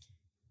like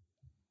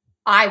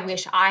I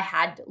wish I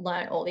had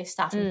learned all this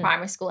stuff in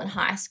primary school and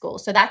high school.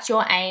 So that's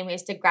your aim,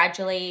 is to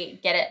gradually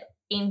get it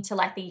into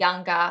like the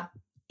younger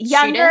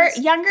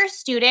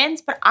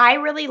students. But I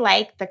really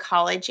like the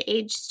college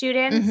age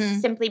students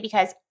simply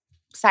because,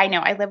 side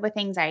note, I live with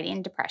anxiety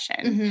and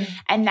depression.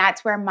 And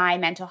that's where my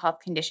mental health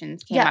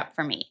conditions came up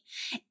for me.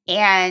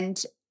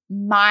 And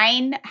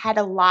mine had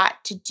a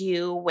lot to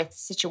do with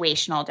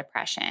situational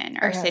depression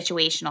or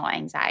situational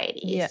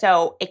anxiety. Yeah.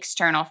 So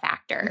external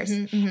factors.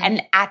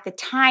 And at the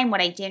time,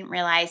 what I didn't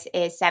realize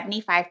is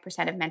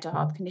 75% of mental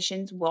health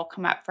conditions will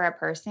come up for a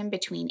person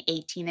between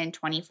 18 and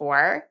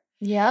 24.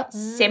 Yep.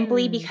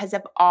 Simply because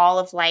of all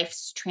of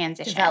life's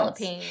transitions.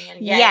 Developing.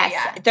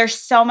 And there's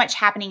so much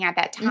happening at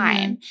that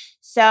time.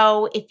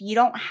 So if you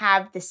don't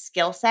have the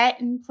skill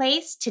set in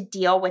place to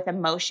deal with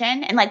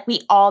emotion, and like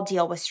we all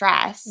deal with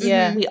stress.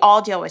 Yeah. We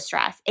all deal with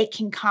stress. It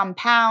can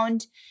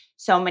compound.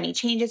 So many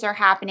changes are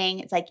happening.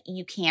 It's like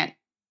you can't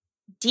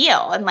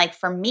deal. And like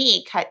for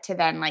me, cut to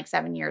then like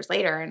 7 years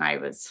later, and I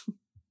was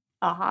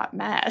a hot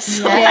mess.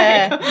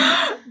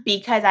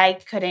 Because I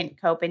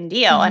couldn't cope and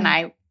deal. And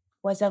I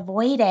was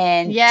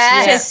avoidant.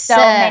 Just so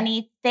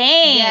many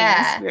things.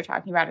 Yeah. We were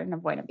talking about an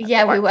avoidant.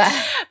 We were.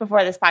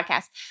 Before this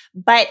podcast.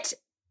 But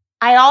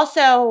I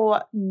also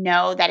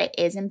know that it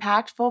is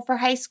impactful for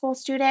high school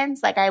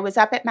students. Like I was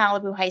up at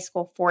Malibu High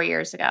School 4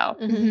 years ago.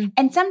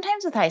 And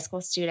sometimes with high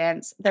school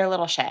students, they're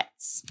little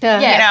shits.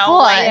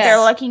 They're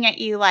looking at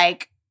you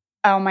like,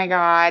 oh my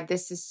God,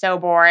 this is so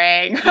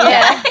boring.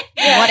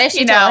 What is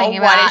she talking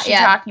about? What is she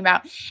talking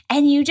about?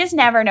 And you just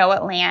never know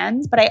what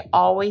lands. But I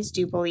always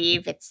do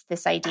believe it's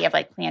this idea of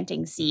like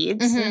planting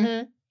seeds.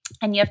 And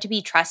you have to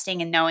be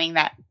trusting and knowing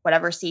that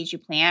whatever seeds you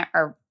plant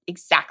are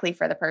exactly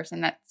for the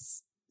person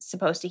that's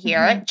supposed to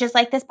hear it, just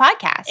like this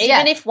podcast.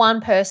 Even if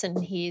one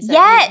person hears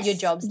it, your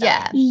job's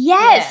done.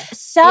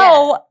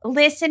 So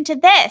listen to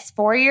this.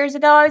 4 years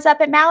ago, I was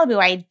up at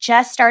Malibu. I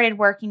just started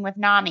working with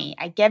NAMI.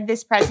 I give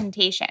this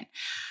presentation.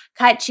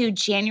 Cut to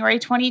January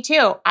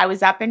 22. I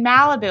was up in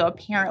Malibu.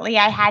 Apparently,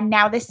 I had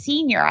now the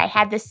senior. I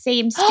had the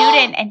same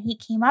student, and he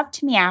came up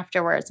to me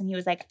afterwards, and he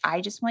was like,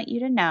 I just want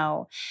you to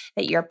know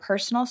that your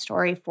personal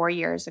story 4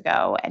 years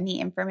ago and the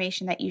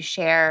information that you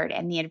shared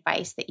and the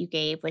advice that you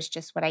gave was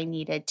just what I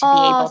needed to be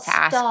able to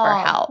ask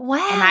for help.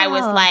 Wow. And I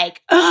was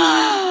like,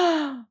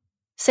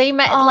 So you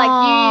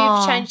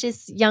you've changed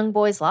this young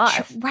boy's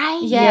life.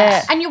 Right.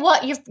 Yeah. And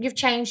you've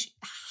changed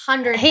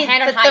hundreds. You've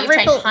changed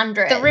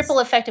hundreds. The ripple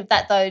effect of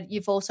that, though,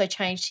 you've also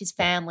changed his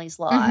family's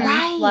life.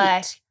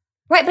 Right.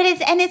 But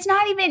it's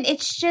not even,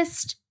 it's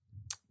just,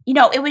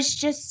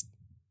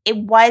 it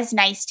was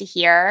nice to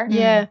hear.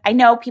 Yeah. I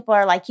know people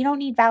are like, you don't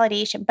need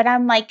validation, but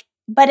I'm like,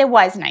 But it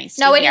was nice.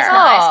 No, it hear. is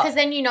nice because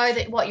then you know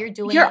that what you're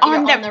doing, you're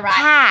on the right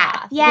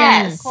path.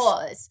 Yes. Of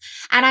course.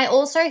 And I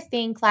also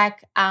think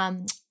like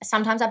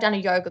sometimes I've done a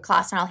yoga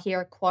class and I'll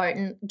hear a quote,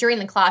 and during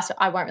the class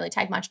I won't really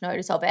take much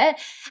notice of it.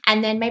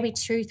 And then maybe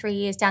 2-3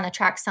 years down the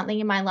track, something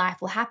in my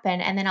life will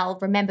happen and then I'll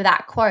remember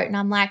that quote and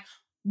I'm like,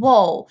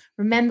 whoa,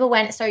 remember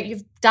when? So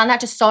you've done that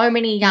to so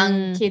many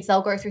young kids.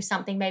 They'll go through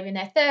something maybe in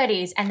their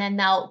 30s and then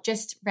they'll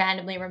just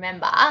randomly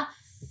remember.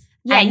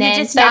 Yeah, and you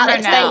just never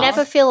know. They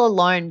never feel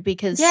alone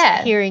because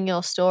hearing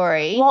your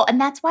story. Well, and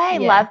that's why I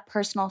love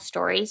personal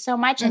stories so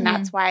much. And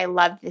that's why I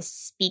love this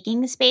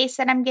speaking space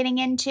that I'm getting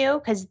into,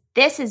 because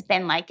this has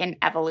been like an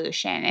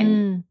evolution.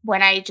 And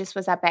when I just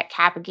was up at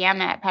Kappa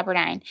Gamma at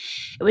Pepperdine,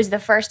 it was the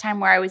first time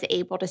where I was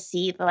able to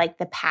see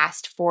the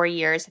past 4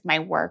 years of my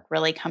work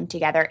really come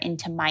together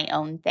into my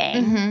own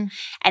thing.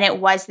 And it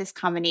was this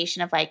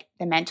combination of like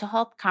the mental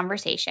health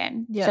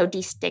conversation, so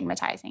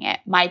destigmatizing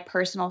it, my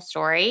personal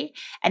story,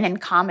 and then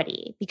comedy.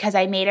 Because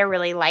I made it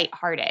really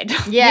lighthearted.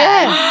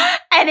 Yeah.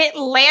 And it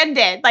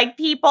landed. Like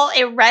it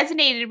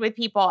resonated with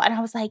people. And I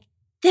was like,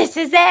 this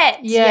is it.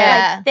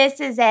 Yeah. Like,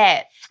 this is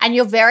it. And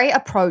you're very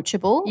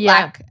approachable.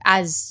 Yeah.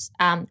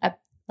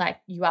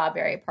 You are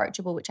very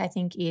approachable, which I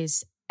think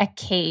is a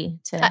key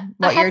to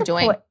what you're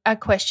doing. A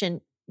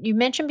question. You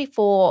mentioned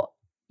before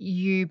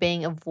you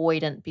being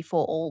avoidant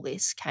before all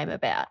this came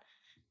about.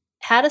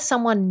 How does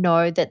someone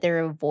know that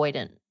they're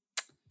avoidant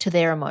to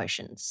their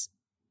emotions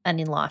and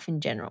in life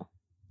in general?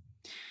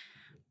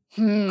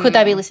 Could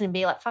they be listening and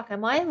be like, fuck,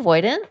 am I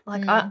avoidant?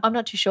 Like, I'm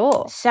not too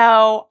sure.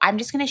 So I'm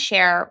just going to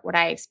share what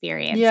I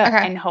experienced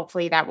and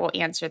hopefully that will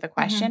answer the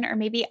question or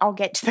maybe I'll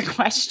get to the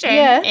question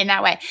in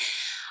that way.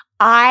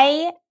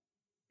 I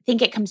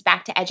think it comes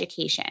back to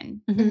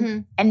education.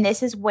 And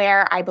this is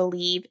where I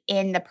believe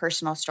in the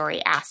personal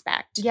story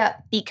aspect. Yeah.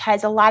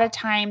 Because a lot of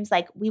times,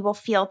 like, we will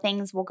feel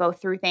things, we'll go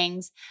through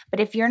things, but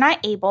if you're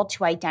not able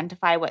to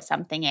identify what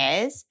something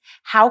is,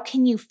 how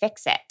can you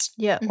fix it?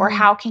 Yeah. Or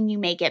how can you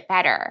make it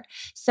better?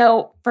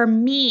 So for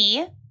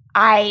me,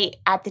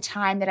 at the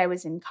time that I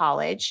was in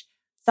college,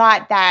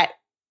 thought that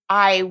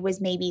I was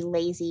maybe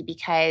lazy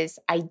because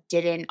I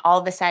didn't,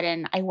 all of a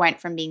sudden I went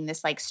from being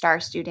this like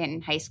star student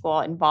in high school,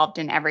 involved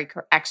in every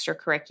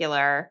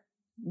extracurricular,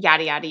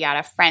 yada, yada,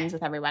 yada, friends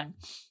with everyone.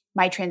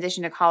 My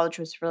transition to college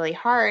was really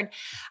hard.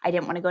 I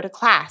didn't want to go to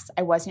class.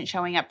 I wasn't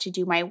showing up to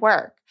do my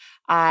work.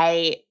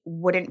 I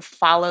wouldn't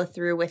follow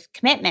through with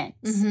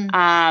commitments.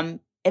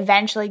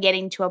 Eventually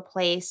getting to a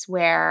place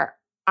where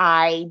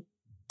I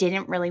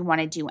didn't really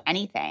want to do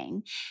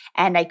anything.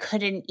 And I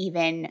couldn't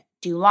even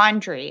do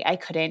laundry. I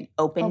couldn't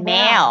open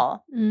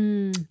mail.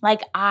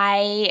 Like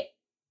I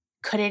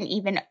couldn't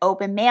even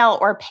open mail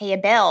or pay a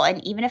bill.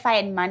 And even if I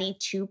had money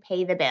to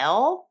pay the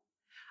bill,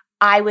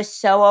 I was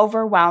so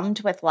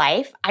overwhelmed with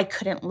life, I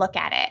couldn't look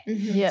at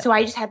it. So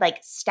I just had like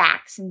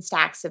stacks and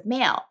stacks of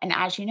mail. And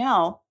as you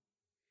know,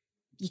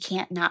 you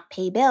can't not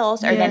pay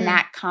bills or then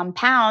that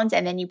compounds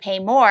and then you pay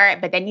more,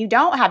 but then you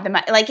don't have the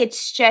money. Like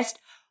it's just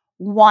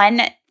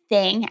one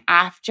thing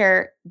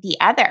after the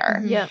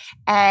other.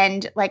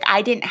 And like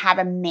I didn't have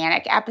a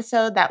manic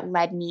episode that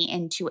led me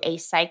into a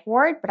psych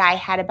ward, but I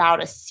had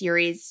about a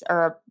series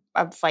of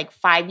like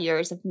 5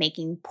 years of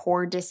making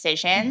poor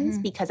decisions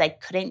because I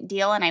couldn't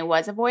deal and I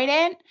was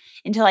avoidant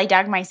until I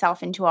dug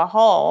myself into a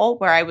hole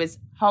where I was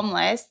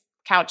homeless,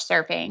 couch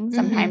surfing,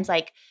 sometimes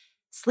like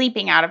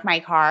sleeping out of my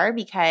car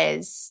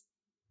because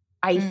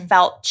I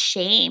felt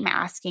shame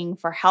asking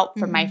for help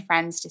from my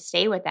friends to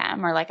stay with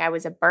them or like I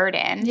was a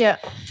burden.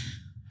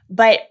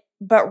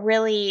 But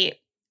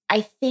really, I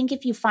think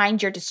if you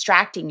find you're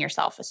distracting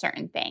yourself with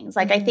certain things,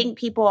 like I think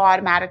people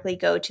automatically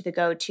go to the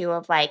go-to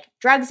of like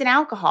drugs and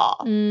alcohol.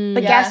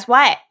 But guess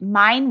what?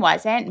 Mine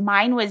wasn't.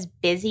 Mine was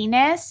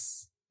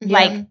busyness.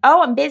 Like,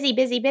 oh, I'm busy,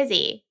 busy,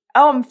 busy.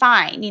 Oh, I'm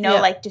fine. You know,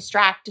 like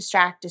distract,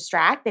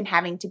 then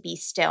having to be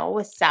still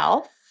with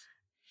self.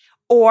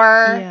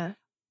 Or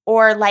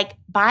like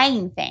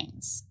buying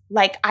things.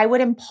 Like I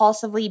would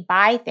impulsively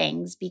buy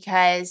things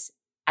because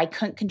I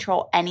couldn't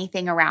control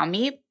anything around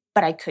me,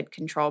 but I could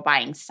control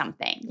buying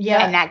something.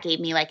 And that gave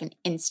me like an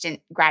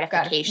instant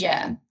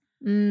gratification.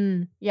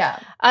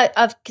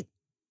 I've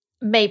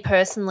me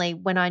personally,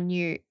 when I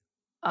knew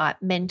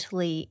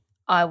mentally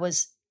I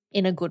was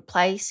in a good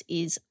place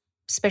is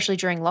especially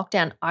during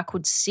lockdown, I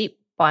could sit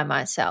by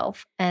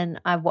myself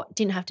and I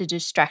didn't have to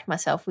distract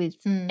myself with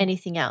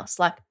anything else.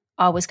 Like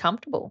I was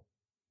comfortable.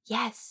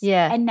 Yes.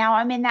 Yeah. And now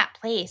I'm in that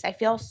place. I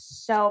feel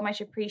so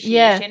much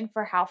appreciation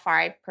for how far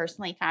I've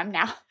personally come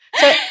now.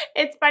 So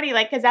it's funny,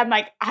 like, because I'm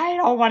like, I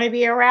don't want to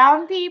be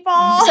around people.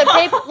 So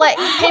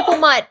people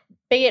might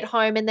be at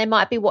home and they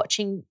might be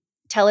watching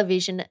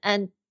television,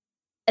 and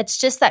it's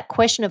just that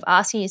question of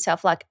asking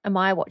yourself, like, am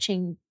I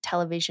watching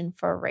television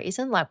for a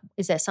reason? Like,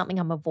 is there something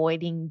I'm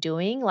avoiding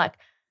doing? Like,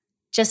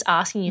 just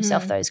asking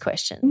yourself those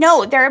questions.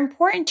 No, they're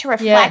important to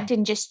reflect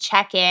and just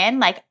check in.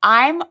 Like,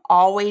 I'm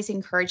always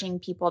encouraging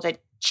people to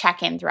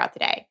check in throughout the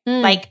day.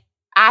 Like,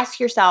 ask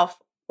yourself,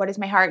 what does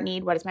my heart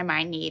need? What does my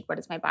mind need? What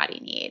does my body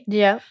need?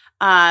 Yeah.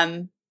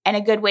 And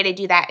a good way to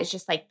do that is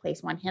just like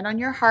place one hand on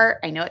your heart.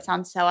 I know it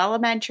sounds so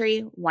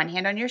elementary. One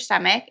hand on your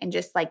stomach and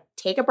just like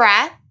take a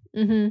breath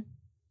and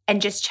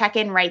just check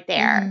in right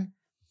there.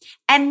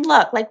 And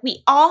look, like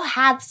we all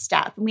have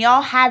stuff and we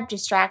all have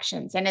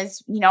distractions. And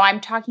as you know,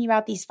 I'm talking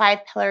about these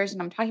 5 pillars and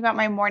I'm talking about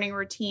my morning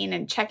routine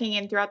and checking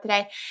in throughout the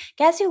day.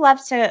 Guess who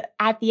loves to,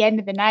 at the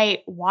end of the night,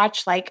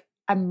 watch like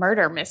a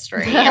murder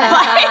mystery?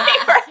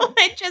 Like,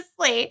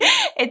 religiously.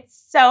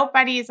 It's so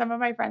funny. Some of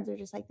my friends are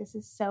just like, this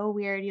is so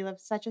weird. You live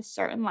such a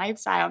certain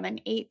lifestyle. And then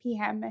 8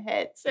 p.m.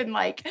 hits and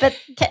like.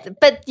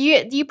 But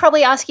you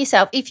probably ask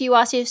yourself, if you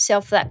ask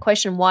yourself that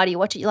question, why do you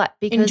watch it? You're like,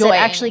 because it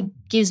actually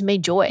gives me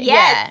joy.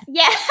 Yes.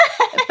 Yeah.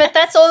 But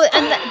that's all.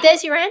 And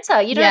there's your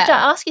answer. You don't have to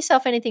ask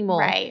yourself anything more.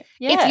 Right.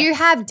 Yeah. If you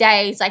have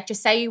days, like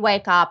just say you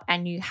wake up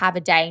and you have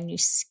a day and you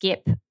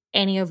skip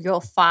any of your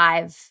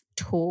 5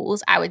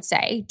 tools, I would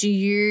say, do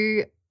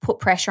you put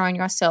pressure on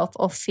yourself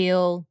or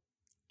feel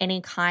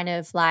any kind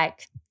of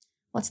like,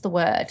 what's the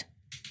word?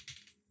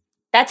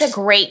 That's a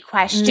great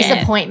question.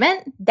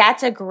 Disappointment?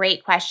 That's a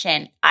great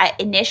question.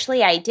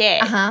 Initially I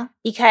did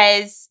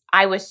because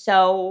I was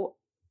so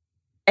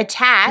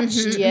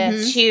attached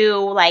to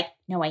like,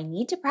 no, I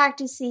need to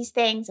practice these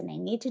things and I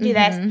need to do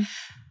this.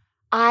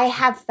 I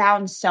have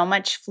found so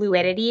much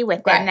fluidity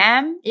within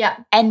them. Yeah.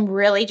 And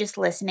really just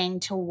listening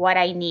to what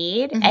I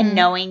need and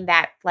knowing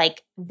that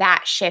like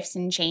that shifts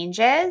and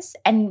changes.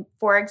 And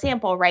for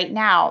example, right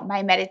now,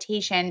 my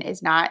meditation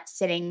is not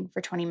sitting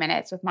for 20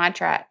 minutes with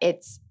mantra.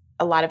 It's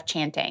a lot of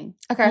chanting.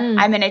 Okay.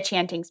 I'm in a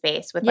chanting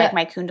space with like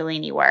my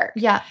Kundalini work.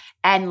 Yeah.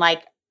 And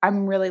like,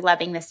 I'm really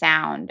loving the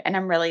sound and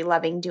I'm really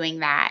loving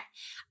doing that.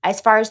 As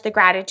far as the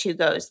gratitude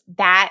goes,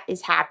 that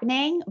is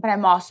happening. But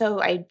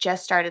I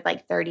just started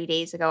like 30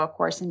 days ago, A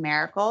Course in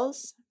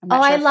Miracles.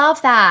 I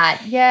love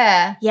that.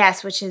 Yeah.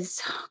 Yes, which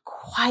is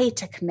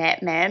quite a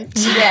commitment.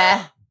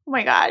 Yeah. Oh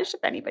my gosh,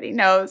 if anybody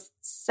knows,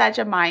 such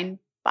a mind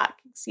fuck,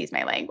 excuse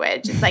my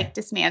language. It's like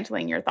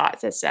dismantling your thought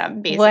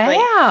system, basically.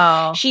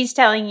 Wow. She's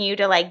telling you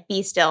to like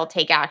be still,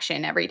 take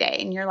action every day.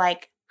 And you're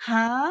like,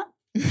 huh?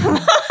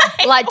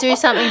 Like do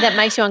something that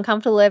makes you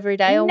uncomfortable every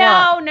day or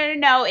what?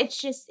 No.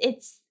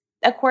 It's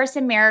A Course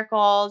in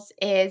Miracles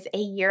is a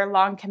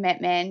year-long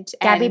commitment.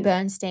 Gabby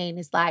Bernstein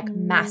is like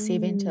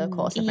massive into A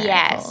Course in Miracles.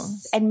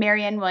 Yes, and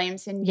Marianne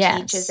Williamson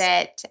teaches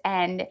it.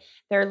 And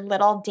they're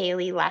little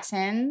daily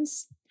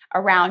lessons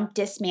around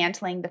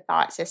dismantling the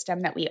thought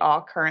system that we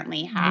all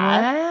currently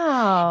have.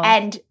 Wow.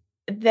 And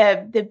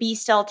the be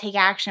still, take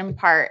action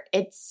part,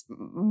 it's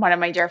one of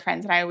my dear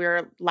friends and I, we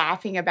were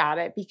laughing about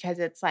it because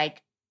it's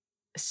like,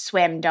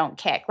 swim, don't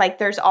kick. Like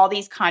there's all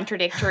these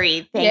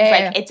contradictory things.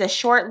 Like it's a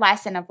short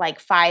lesson of like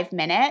 5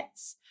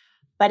 minutes,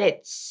 but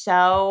it's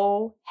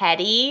so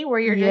heady where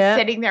you're just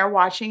sitting there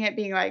watching it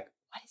being like,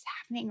 what is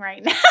happening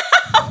right now?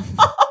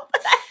 But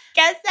I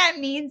guess that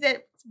means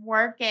it's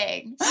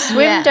working.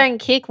 Swim, don't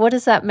kick. What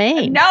does that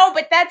mean? No,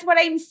 but that's what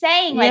I'm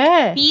saying.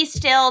 Like be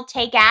still,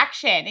 take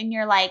action. And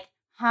you're like,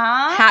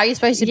 huh? How are you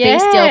supposed to be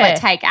still but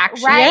take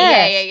action?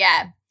 Right.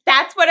 Yeah.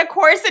 That's what A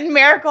Course in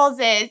Miracles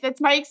is. That's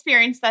my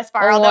experience thus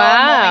far, although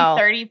I'm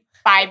only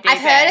 35 days I've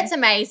heard it's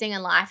amazing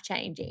and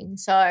life-changing,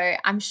 so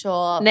I'm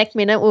sure. Next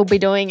minute we'll be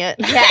doing it.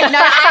 Yeah,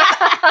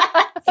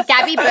 no,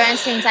 Gabby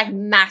Bernstein's like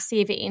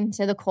massive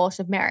into the Course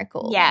of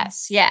Miracles.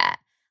 Yes. Yeah.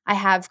 I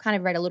have kind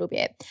of read a little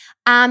bit.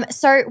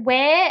 So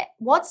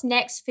what's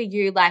next for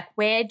you? Like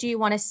where do you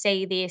want to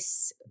see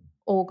this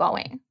all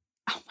going?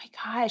 Oh my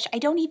gosh, I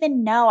don't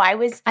even know. I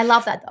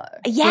love that though.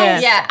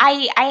 Yes. Yeah.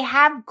 I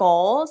have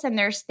goals and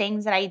there's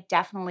things that I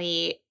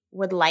definitely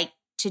would like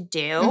to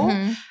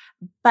do,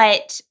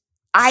 but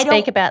I don't.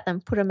 Speak about them.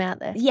 Put them out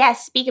there.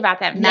 Yes, speak about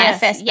them.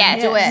 Manifest them.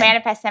 Yes, do it.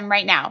 Manifest them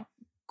right now.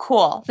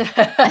 Cool.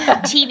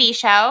 TV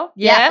show.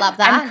 Yeah, love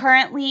that. I'm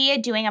currently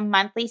doing a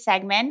monthly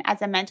segment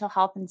as a mental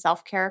health and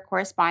self-care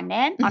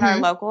correspondent on our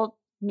local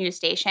news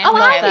station. Oh,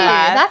 are you?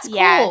 That's cool.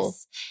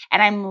 Yes.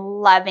 And I'm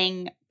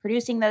loving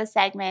producing those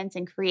segments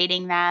and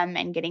creating them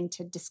and getting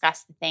to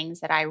discuss the things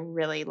that I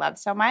really love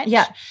so much.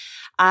 Yeah.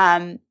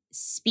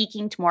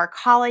 Speaking to more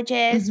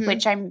colleges,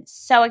 which I'm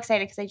so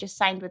excited because I just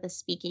signed with a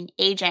speaking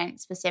agent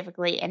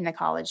specifically in the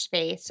college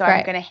space. So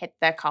I'm going to hit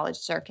the college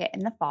circuit in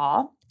the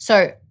fall.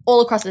 So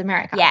all across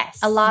America. Yes.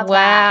 I love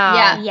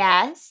that.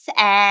 Yeah. Yes.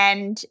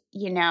 And,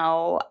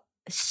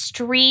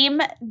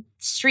 stream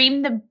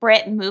the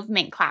Brit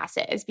movement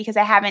classes because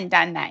I haven't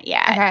done that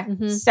yet.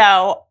 Okay.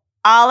 So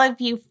all of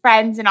you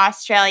friends in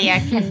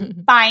Australia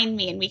can find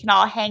me and we can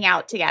all hang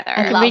out together.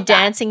 And we'll be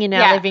dancing in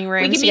our living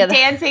room together. We can be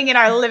dancing in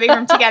our living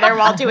room together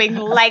while doing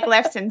leg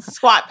lifts and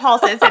squat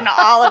pulses and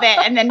all of it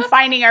and then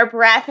finding our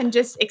breath and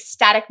just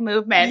ecstatic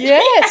movement.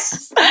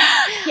 Yes.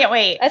 Can't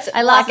wait.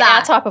 I love that.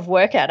 Our type of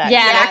workout, actually.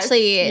 Yeah, it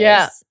actually is.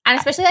 Yeah. And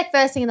especially like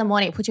first thing in the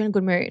morning, it puts you in a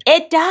good mood.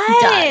 It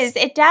does.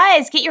 It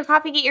does. Get your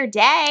coffee, get your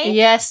day.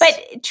 Yes.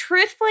 But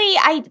truthfully,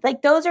 I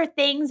like those are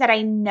things that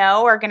I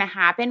know are going to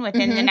happen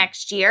within the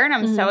next year. And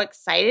I'm so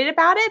excited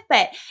about it.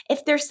 But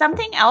if there's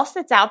something else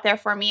that's out there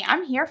for me,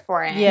 I'm here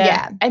for it.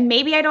 Yeah. And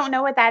maybe I don't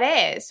know what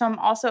that is. So I'm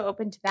also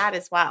open to that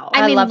as well.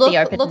 I mean, love look, the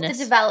openness. look the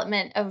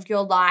development of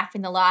your life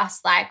in the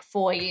last like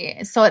 4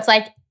 years. So it's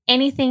like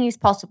anything is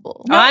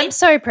possible. I'm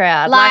so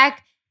proud. Like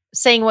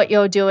seeing what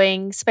you're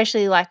doing,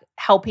 especially like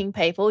helping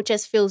people, it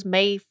just fills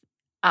me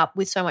up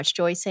with so much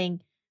joy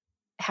seeing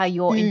how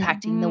you're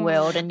impacting the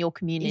world and your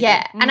community.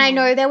 Yeah. And I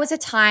know there was a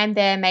time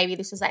there, maybe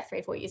this was like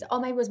 3-4 years, or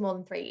maybe it was more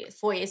than 3 years,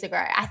 4 years ago.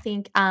 I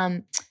think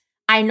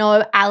I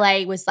know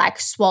LA was like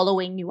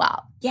swallowing you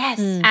up. Yes.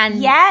 And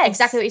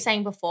exactly what you're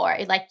saying before.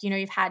 Like, you know,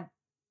 you've had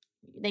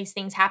these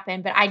things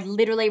happen, but I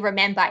literally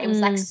remember it was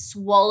like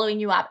swallowing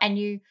you up and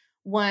you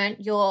weren't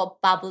your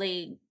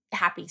bubbly,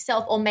 happy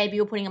self, or maybe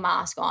you're putting a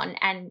mask on,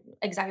 and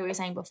exactly what you're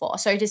saying before.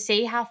 So to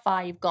see how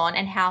far you've gone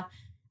and how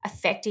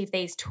effective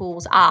these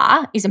tools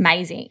are is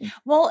amazing.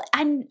 Well,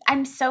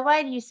 I'm so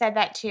glad you said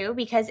that too,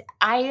 because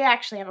I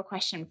actually have a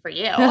question for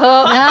you.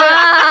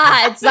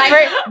 It's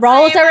like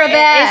roles are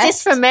reversed. Is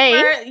this for me?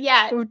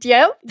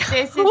 Yep.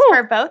 This is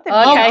for both of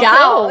you. Okay,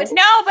 God.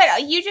 No,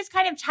 but you just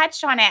kind of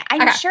touched on it.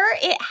 I'm sure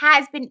it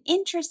has been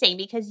interesting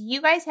because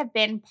you guys have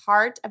been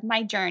part of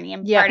my journey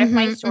and part of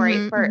my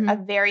story for a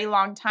very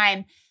long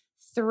time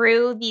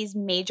through these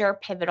major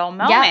pivotal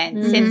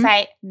moments since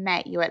I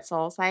met you at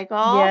Soul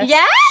Cycle.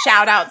 Yes.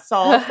 Shout out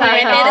Soul Cycle. I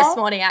went there this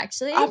morning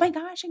actually. Oh my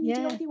gosh, I need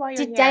to go with you while you're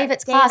Did here.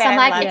 David's class. I'm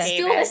like, I it's love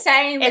still David. the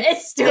same.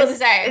 It's still the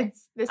same.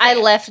 It's the same. I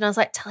left and I was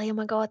like, Tali, oh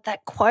my God,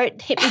 that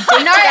quote hit me deep No,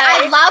 today.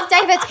 I love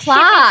David's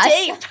class.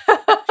 Deep.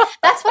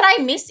 That's what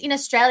I miss in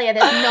Australia.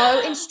 There's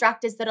no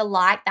instructors that are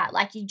like that.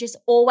 Like you just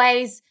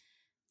always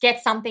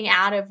get something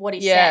out of what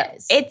he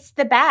says. It's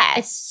the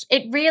best.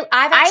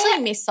 I've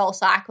actually missed Soul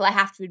Cycle, I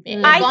have to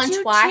admit. I We've gone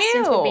do twice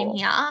since too. we've been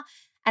here.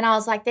 And I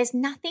was like, there's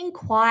nothing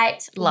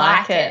quite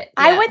like it.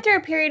 I went through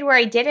a period where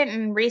I didn't,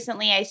 and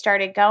recently I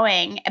started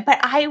going.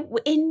 But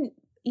in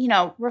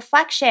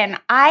reflection,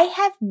 I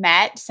have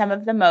met some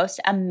of the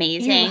most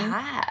amazing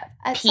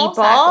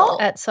people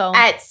At Soul.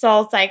 at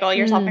Soul Cycle,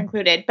 yourself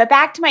included. But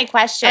back to my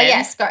question. Oh,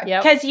 yes, go.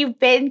 Yep. Because you've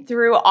been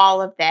through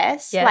all of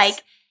this. Yes.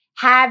 Like,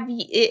 have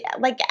you,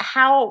 like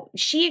how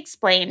she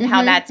explained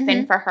how that's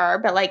been for her,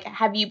 but like,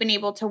 have you been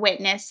able to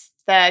witness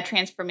the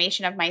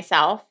transformation of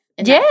myself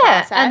in that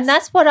process? And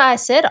that's what I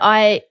said.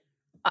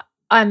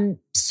 I'm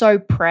so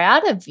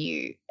proud of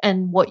you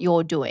and what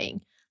you're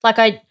doing. Like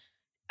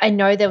I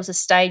know there was a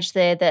stage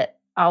there that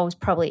I was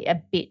probably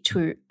a bit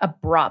too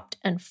abrupt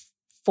and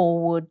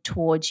forward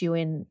towards you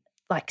in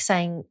like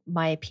saying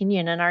my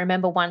opinion. And I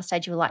remember one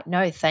stage you were like,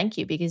 no, thank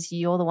you, because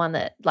you're the one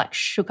that like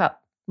shook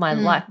up my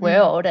like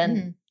world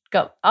and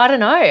I don't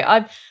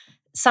know.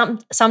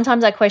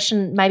 Sometimes I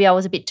question maybe I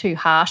was a bit too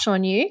harsh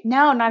on you.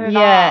 No, not at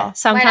all. Yeah,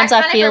 sometimes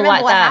I feel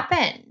like what that.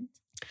 happened.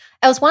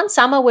 It was one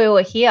summer we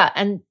were here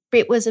and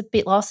Britt was a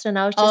bit lost and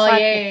I was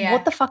just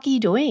what the fuck are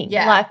you doing?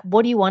 Yeah. Like,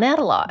 what do you want out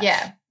of life?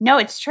 Yeah. No,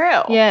 it's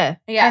true. Yeah.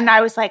 Yeah. And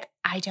I was like,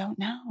 I don't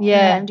know what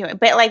I'm doing.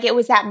 But like it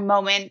was that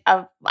moment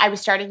of I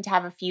was starting to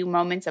have a few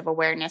moments of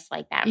awareness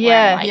like that.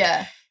 Where I'm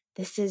like,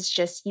 this is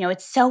just,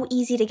 it's so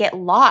easy to get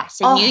lost.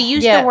 And you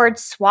use the word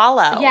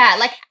swallow. Yeah,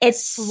 like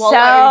it's swallowed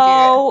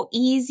so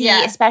easy,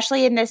 Yeah.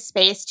 especially in this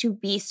space, to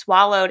be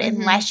swallowed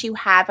unless you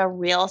have a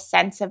real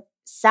sense of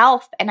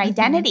self and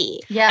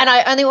identity. Yeah.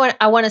 And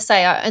I want to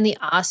say I only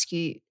asked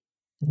you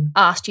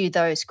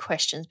those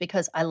questions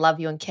because I love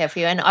you and care for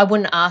you. And I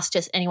wouldn't ask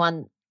just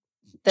anyone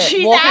that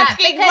She's walking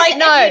asking like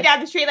no.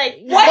 down the street, like,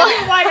 what do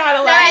you want out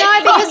of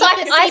life? No, because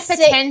like I see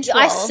potential.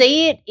 I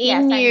see it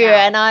in Yes, I you,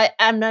 know.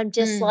 and I'm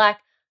just like,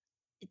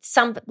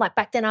 like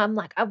back then I'm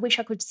like, I wish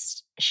I could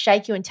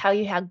shake you and tell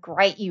you how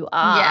great you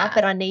are,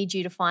 but I need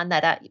you to find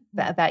that out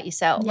about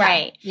yourself.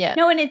 Right. Yeah.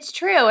 No, and it's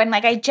true. And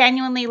like I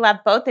genuinely love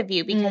both of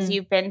you because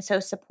you've been so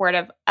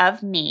supportive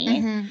of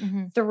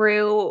me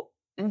through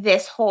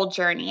this whole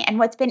journey. And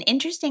what's been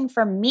interesting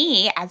for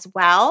me as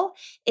well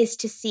is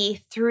to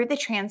see through the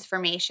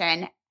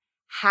transformation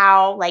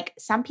how like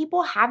some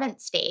people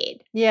haven't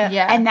stayed.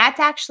 Yeah. And that's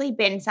actually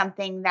been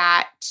something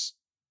that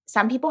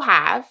some people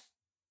have.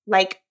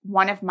 Like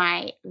one of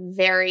my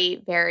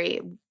very,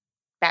 very,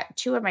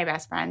 two of my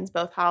best friends,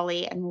 both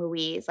Holly and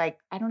Louise, like,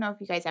 I don't know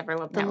if you guys ever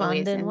looked at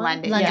Louise in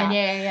London.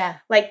 Yeah.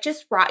 Like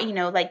just,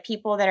 like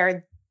people that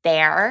are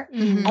there.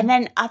 And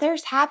then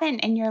others haven't.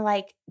 And you're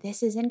like,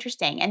 this is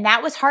interesting. And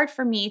that was hard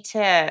for me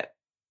to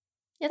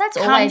that's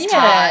come always to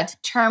hard.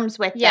 terms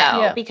with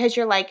because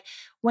you're like,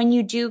 when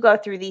you do go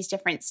through these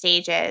different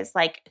stages,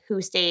 like who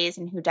stays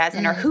and who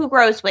doesn't, or who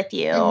grows with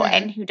you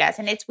and who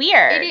doesn't, it's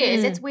weird. It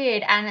is. It's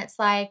weird. And it's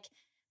like,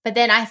 but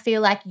then I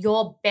feel like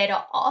you're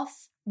better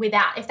off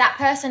without, if that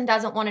person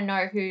doesn't want to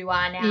know who you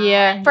are now.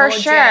 Yeah, for your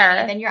sure.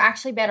 journey, then you're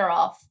actually better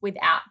off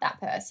without that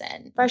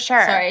person. For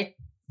sure. So I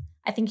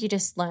think you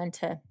just learn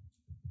to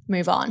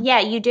move on. Yeah,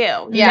 you do.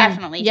 You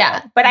definitely do.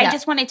 But I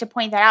just wanted to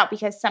point that out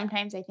because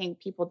sometimes I think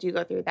people do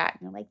go through that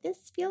and they're like, this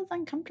feels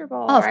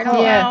uncomfortable. Oh, I don't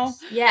know.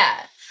 Yeah.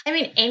 I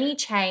mean, any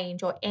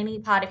change or any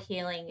part of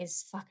healing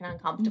is fucking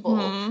uncomfortable.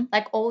 Mm-hmm.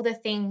 Like all the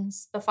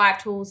things, the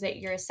 5 tools that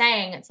you're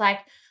saying, it's like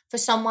for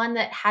someone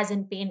that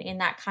hasn't been in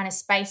that kind of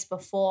space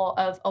before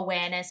of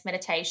awareness,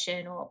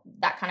 meditation or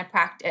that kind of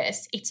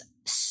practice, it's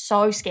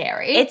so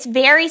scary. It's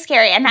very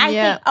scary. And I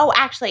think,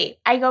 actually,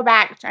 I go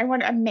back.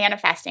 I'm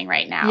manifesting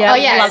right now. Yeah,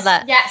 yes. love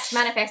that. Yes,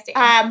 manifesting.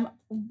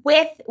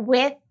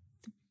 With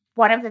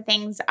one of the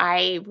things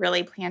I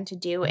really plan to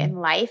do in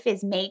life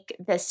is make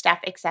this stuff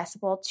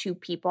accessible to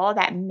people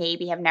that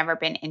maybe have never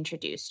been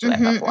introduced to it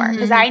before.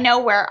 Because I know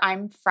where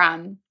I'm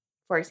from,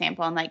 for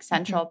example, in like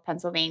central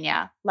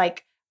Pennsylvania,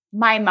 like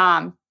my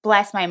mom,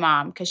 bless my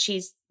mom, because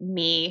she's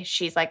me.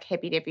 She's like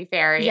hippy dippy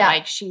fairy. Yeah.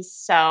 Like she's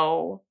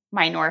so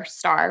my North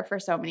Star for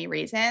so many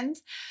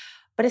reasons.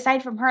 But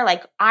aside from her,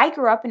 like I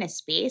grew up in a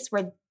space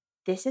where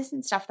this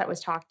isn't stuff that was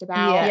talked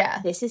about.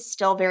 Yeah. This is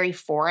still very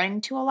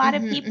foreign to a lot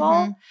of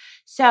people.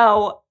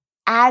 So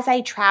as I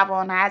travel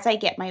and as I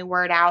get my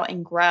word out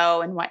and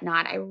grow and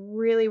whatnot, I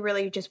really,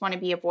 really just want to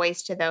be a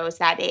voice to those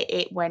that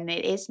it when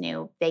it is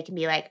new, they can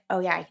be like, oh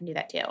yeah, I can do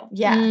that too.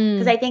 Yeah.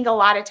 Because I think a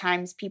lot of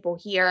times people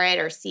hear it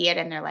or see it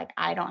and they're like,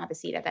 I don't have a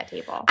seat at that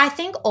table. I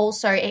think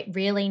also it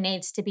really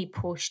needs to be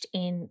pushed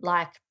in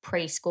like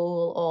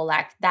preschool or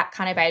like that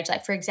kind of age.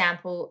 Like for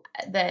example,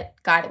 the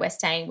guy that we're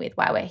staying with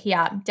while we're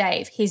here,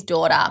 Dave, his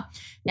daughter,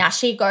 now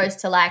she goes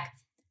to like,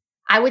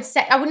 I wouldn't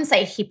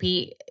say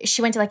hippie.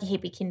 She went to like a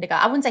hippie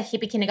kindergarten. I wouldn't say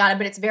hippie kindergarten,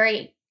 but it's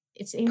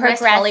in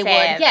West Hollywood.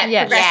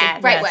 Yeah,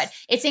 progressive. Great word.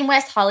 It's in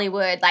West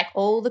Hollywood, like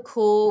all the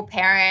cool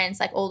parents,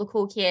 like all the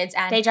cool kids.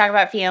 And they talk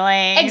about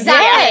feelings.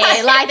 Exactly.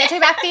 Yeah. Like they talk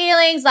about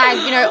feelings, like,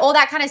 you know, all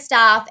that kind of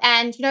stuff.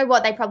 And you know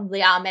what? They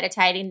probably are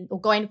meditating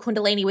or going to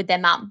Kundalini with their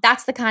mum.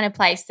 That's the kind of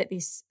place that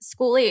this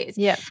school is.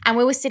 Yeah. And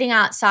we were sitting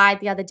outside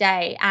the other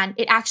day and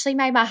it actually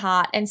made my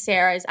heart and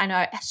Sarah's, I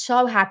know,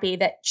 so happy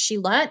that she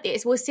learnt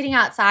this. We were sitting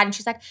outside and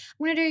she's like,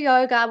 I'm going to do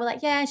yoga. We're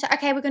like, yeah. She's like,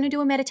 okay, we're going to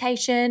do a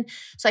meditation.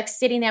 So like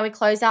sitting there, we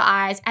closed our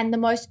eyes and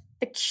the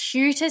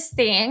cutest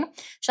thing,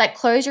 she's like,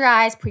 close your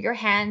eyes, put your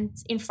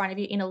hands in front of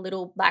you in a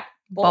little like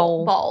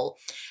bowl.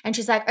 And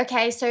she's like,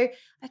 okay, so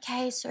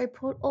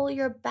put all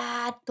your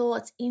bad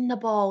thoughts in the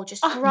bowl.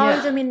 Just throw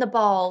them in the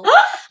bowl.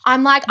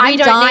 I'm like, I'm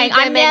dying.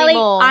 I'm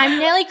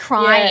nearly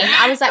crying. Yeah.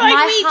 I was like, we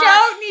heart.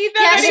 don't need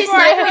them Yeah, she's anymore.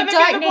 like, we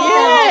don't need them.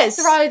 Yes.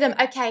 Just throw them.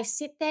 Okay,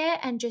 sit there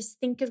and just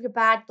think of your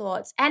bad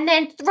thoughts and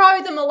then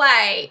throw them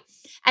away.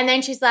 And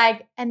then she's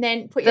like, and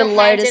then put your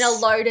hands in a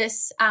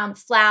lotus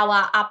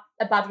flower up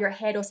above your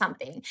head or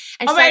something.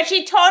 And oh my God,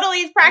 she totally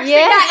is practicing.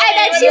 Yeah,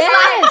 and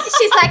then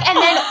she's like, and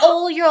then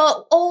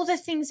all the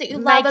things that you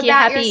love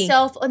about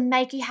yourself and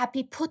make you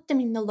happy, put them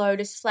in the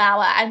lotus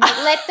flower and like,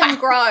 let them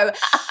grow.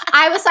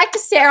 I was like to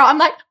Sarah, I'm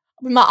like,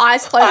 with my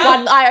eyes closed,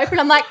 one eye open,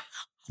 I'm like,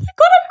 oh my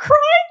God, I'm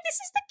crying. This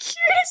is the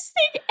cutest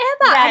thing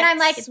ever. And I'm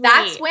like,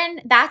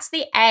 that's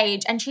the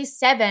age. And she's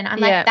 7. I'm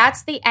like,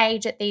 that's the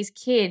age that these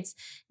kids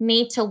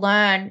need to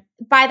learn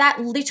by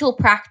that little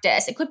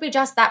practice. It could be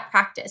just that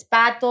practice.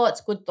 Bad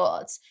thoughts, good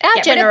thoughts.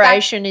 Our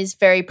generation is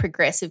very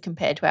progressive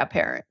compared to our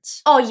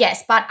parents. Oh,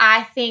 yes. But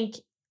I think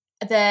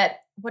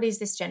what is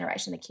this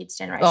generation, the kids'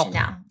 generation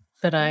now?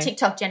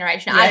 TikTok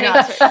generation. I don't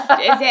know.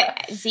 Is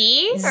it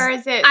Z or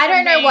is it? I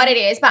don't know what it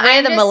is, but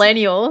we're the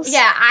millennials.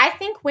 Yeah, I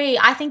think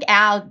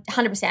our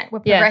 100%. We're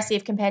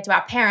progressive compared to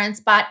our parents,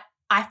 but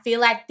I feel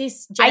like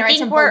this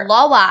generation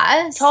below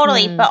us.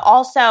 Totally, but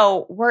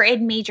also we're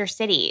in major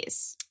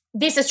cities.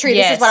 This is true.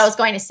 Yes. This is what I was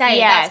going to say.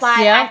 Yes. That's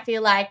why I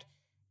feel like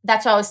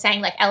that's what I was saying.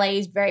 Like LA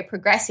is very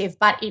progressive,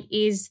 but it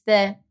is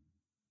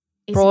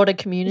broader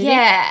community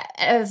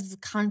of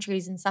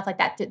countries and stuff like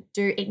that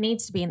it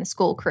needs to be in the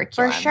school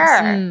curriculum for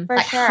sure. For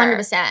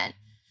 100%.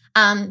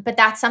 But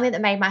that's something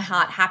that made my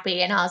heart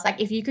happy, and I was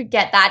like, if you could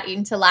get that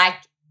into like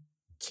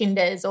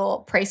kinders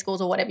or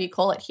preschools or whatever you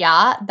call it here,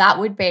 that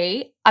would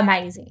be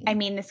amazing. I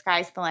mean, the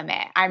sky's the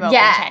limit. I'm open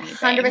to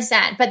anything.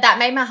 100%. But that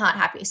made my heart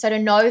happy. So to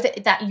know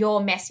that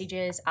your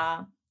messages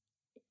are,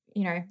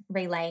 you know,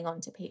 relaying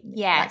onto people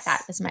like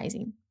that is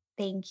amazing.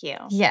 Thank you.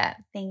 Yeah.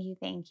 Thank you.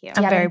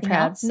 I'm very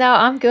proud. No,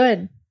 I'm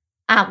good.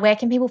 Where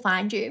can people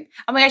find you?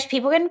 Oh my gosh,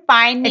 people can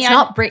find me. It's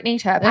not Brittany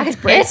Tirpak. It's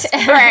Britt.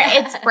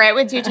 It's Britt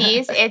with 2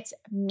 T's. It's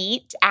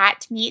Meet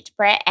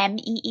Britt,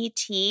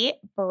 MEET,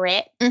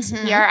 Britt,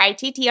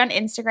 BRITT on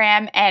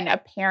Instagram and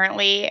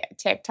apparently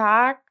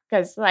TikTok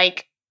because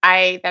like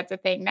that's a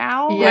thing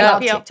now. Yeah. I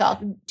love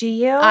TikTok. Do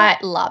you? I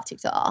love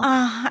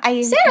TikTok.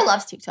 Sarah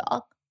loves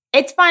TikTok.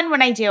 It's fun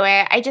when I do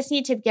it. I just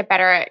need to get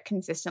better at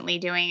consistently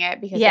doing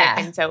it because I've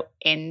been so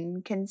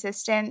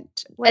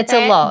inconsistent with it's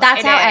a lot.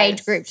 That's our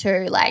age group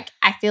too. Like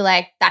I feel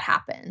like that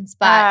happens.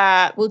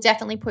 But we'll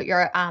definitely put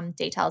your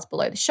details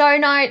below the show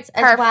notes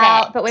as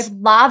well. But we've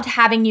loved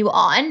having you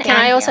on. Can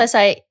I also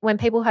say when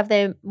people have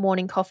their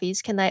morning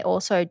coffees, can they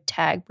also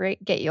tag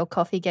Britt, get your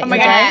coffee, get your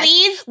God,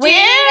 please we need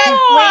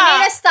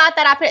to start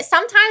that up.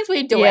 Sometimes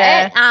we do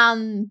it.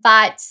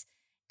 But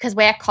because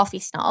we're coffee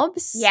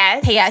snobs.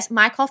 Yes. P.S.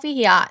 My coffee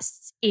here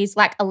is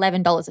like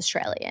 $11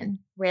 Australian.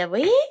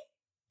 Really?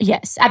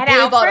 Yes. At Blue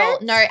Alfred's? bottle.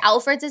 No,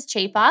 Alfred's is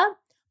cheaper.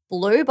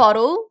 Blue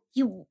bottle.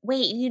 You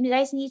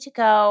guys need to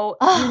go.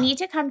 Oh. You need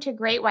to come to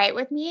Great White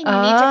with me, and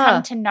you need to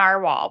come to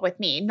Narwhal with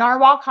me.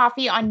 Narwhal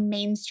Coffee on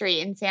Main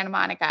Street in Santa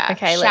Monica.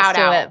 Okay, Shout let's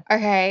do out. it.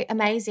 Okay,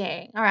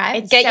 amazing. All right.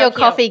 It's Get so your cute.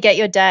 coffee, get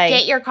your day.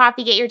 Get your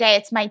coffee, get your day.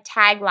 It's my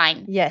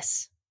tagline.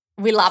 Yes.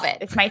 We love it.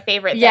 It's my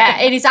favorite thing.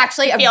 Yeah, it is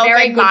actually a Feel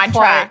very good good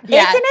mantra. quote.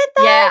 Yeah. Isn't it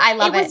though? Yeah, I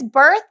love it. It was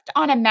birthed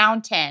on a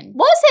mountain.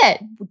 Was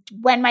it?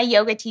 When my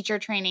yoga teacher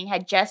training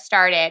had just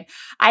started.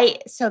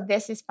 So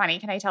this is funny.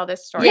 Can I tell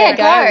this story? Yeah,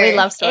 go. We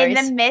love stories.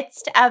 In the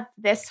midst of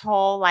this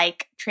whole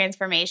like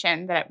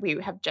transformation that we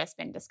have just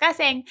been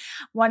discussing,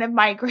 one of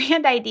my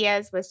grand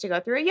ideas was to go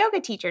through a yoga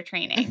teacher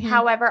training. Mhm.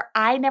 However,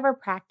 I never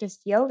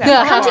practiced yoga.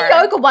 Come to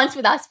before. yoga once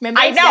with us.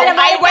 Remember? I know.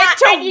 I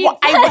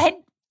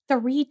went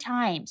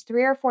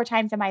 3 or 4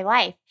 times in my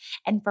life.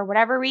 And for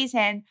whatever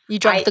reason, You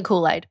drank the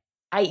Kool-Aid.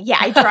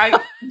 I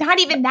drunk. Not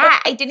even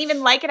that. I didn't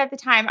even like it at the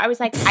time. I was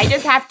like, I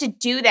just have to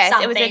do this.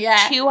 It was a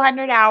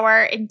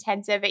 200-hour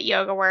intensive at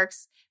Yoga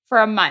Works for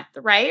a month,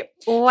 right?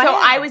 Wow. So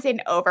I was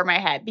in over my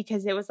head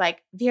because it was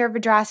like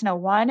Virabhadrasana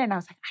 1, and I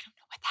was like, I don't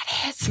know what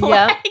that is.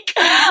 Yeah. Like,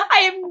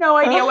 I have no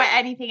idea what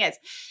anything is.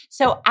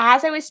 So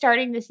as I was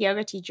starting this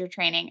yoga teacher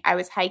training, I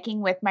was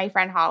hiking with my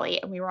friend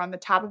Holly, and we were on the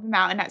top of a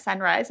mountain at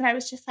sunrise, and I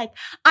was just like,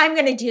 I'm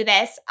going to do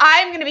this.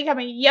 I'm going to become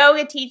a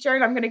yoga teacher,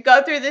 and I'm going to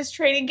go through this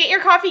training. Get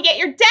your coffee, get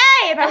your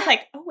day. And I was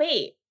like, oh,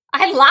 wait.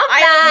 I love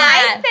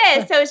that. I like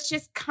this. So it's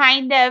just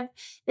kind of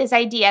this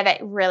idea that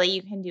really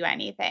you can do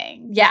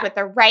anything. Yeah. Just with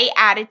the right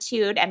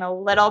attitude and a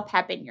little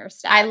pep in your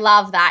step. I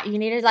love that. You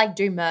need to like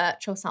do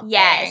merch or something.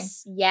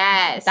 Yes.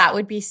 That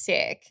would be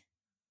sick.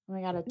 Oh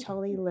my God, a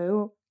totally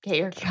Lou. Get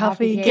your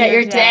Coffee, coffee, get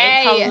your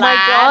day. Oh my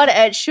collab. God,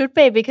 it should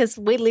be because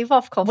we live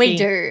off coffee. We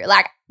do.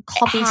 Like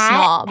coffee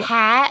snob.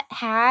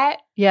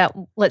 Hat. Yeah,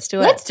 let's do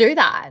it. Let's do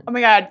that. Oh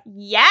my God.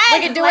 Yes.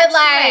 We can do let's it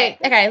like,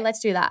 okay, let's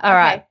do that. All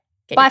right.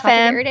 Get Bye, your coffee,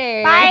 fam. get your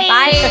day. Bye.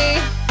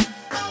 Bye.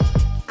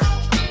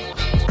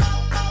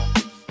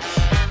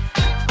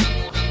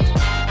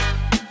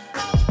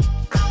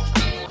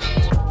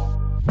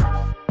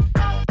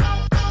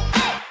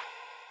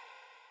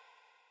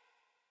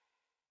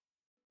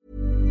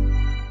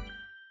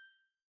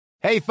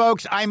 Hey,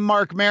 folks, I'm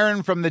Mark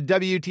Maron from the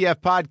WTF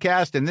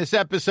Podcast, and this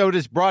episode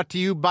is brought to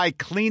you by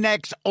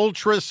Kleenex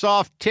Ultra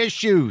Soft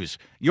Tissues,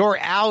 your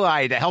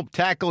ally to help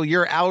tackle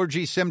your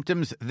allergy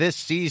symptoms this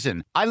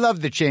season. I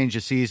love the change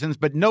of seasons,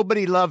 but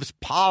nobody loves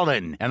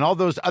pollen and all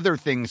those other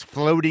things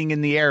floating in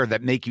the air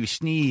that make you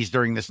sneeze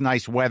during this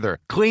nice weather.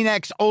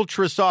 Kleenex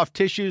Ultra Soft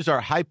Tissues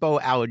are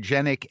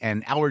hypoallergenic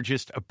and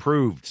allergist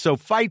approved, so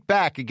fight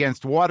back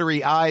against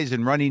watery eyes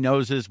and runny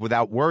noses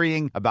without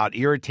worrying about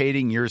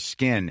irritating your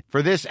skin.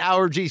 For this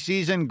allergy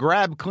season,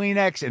 grab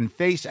Kleenex and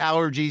face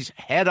allergies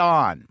head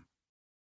on.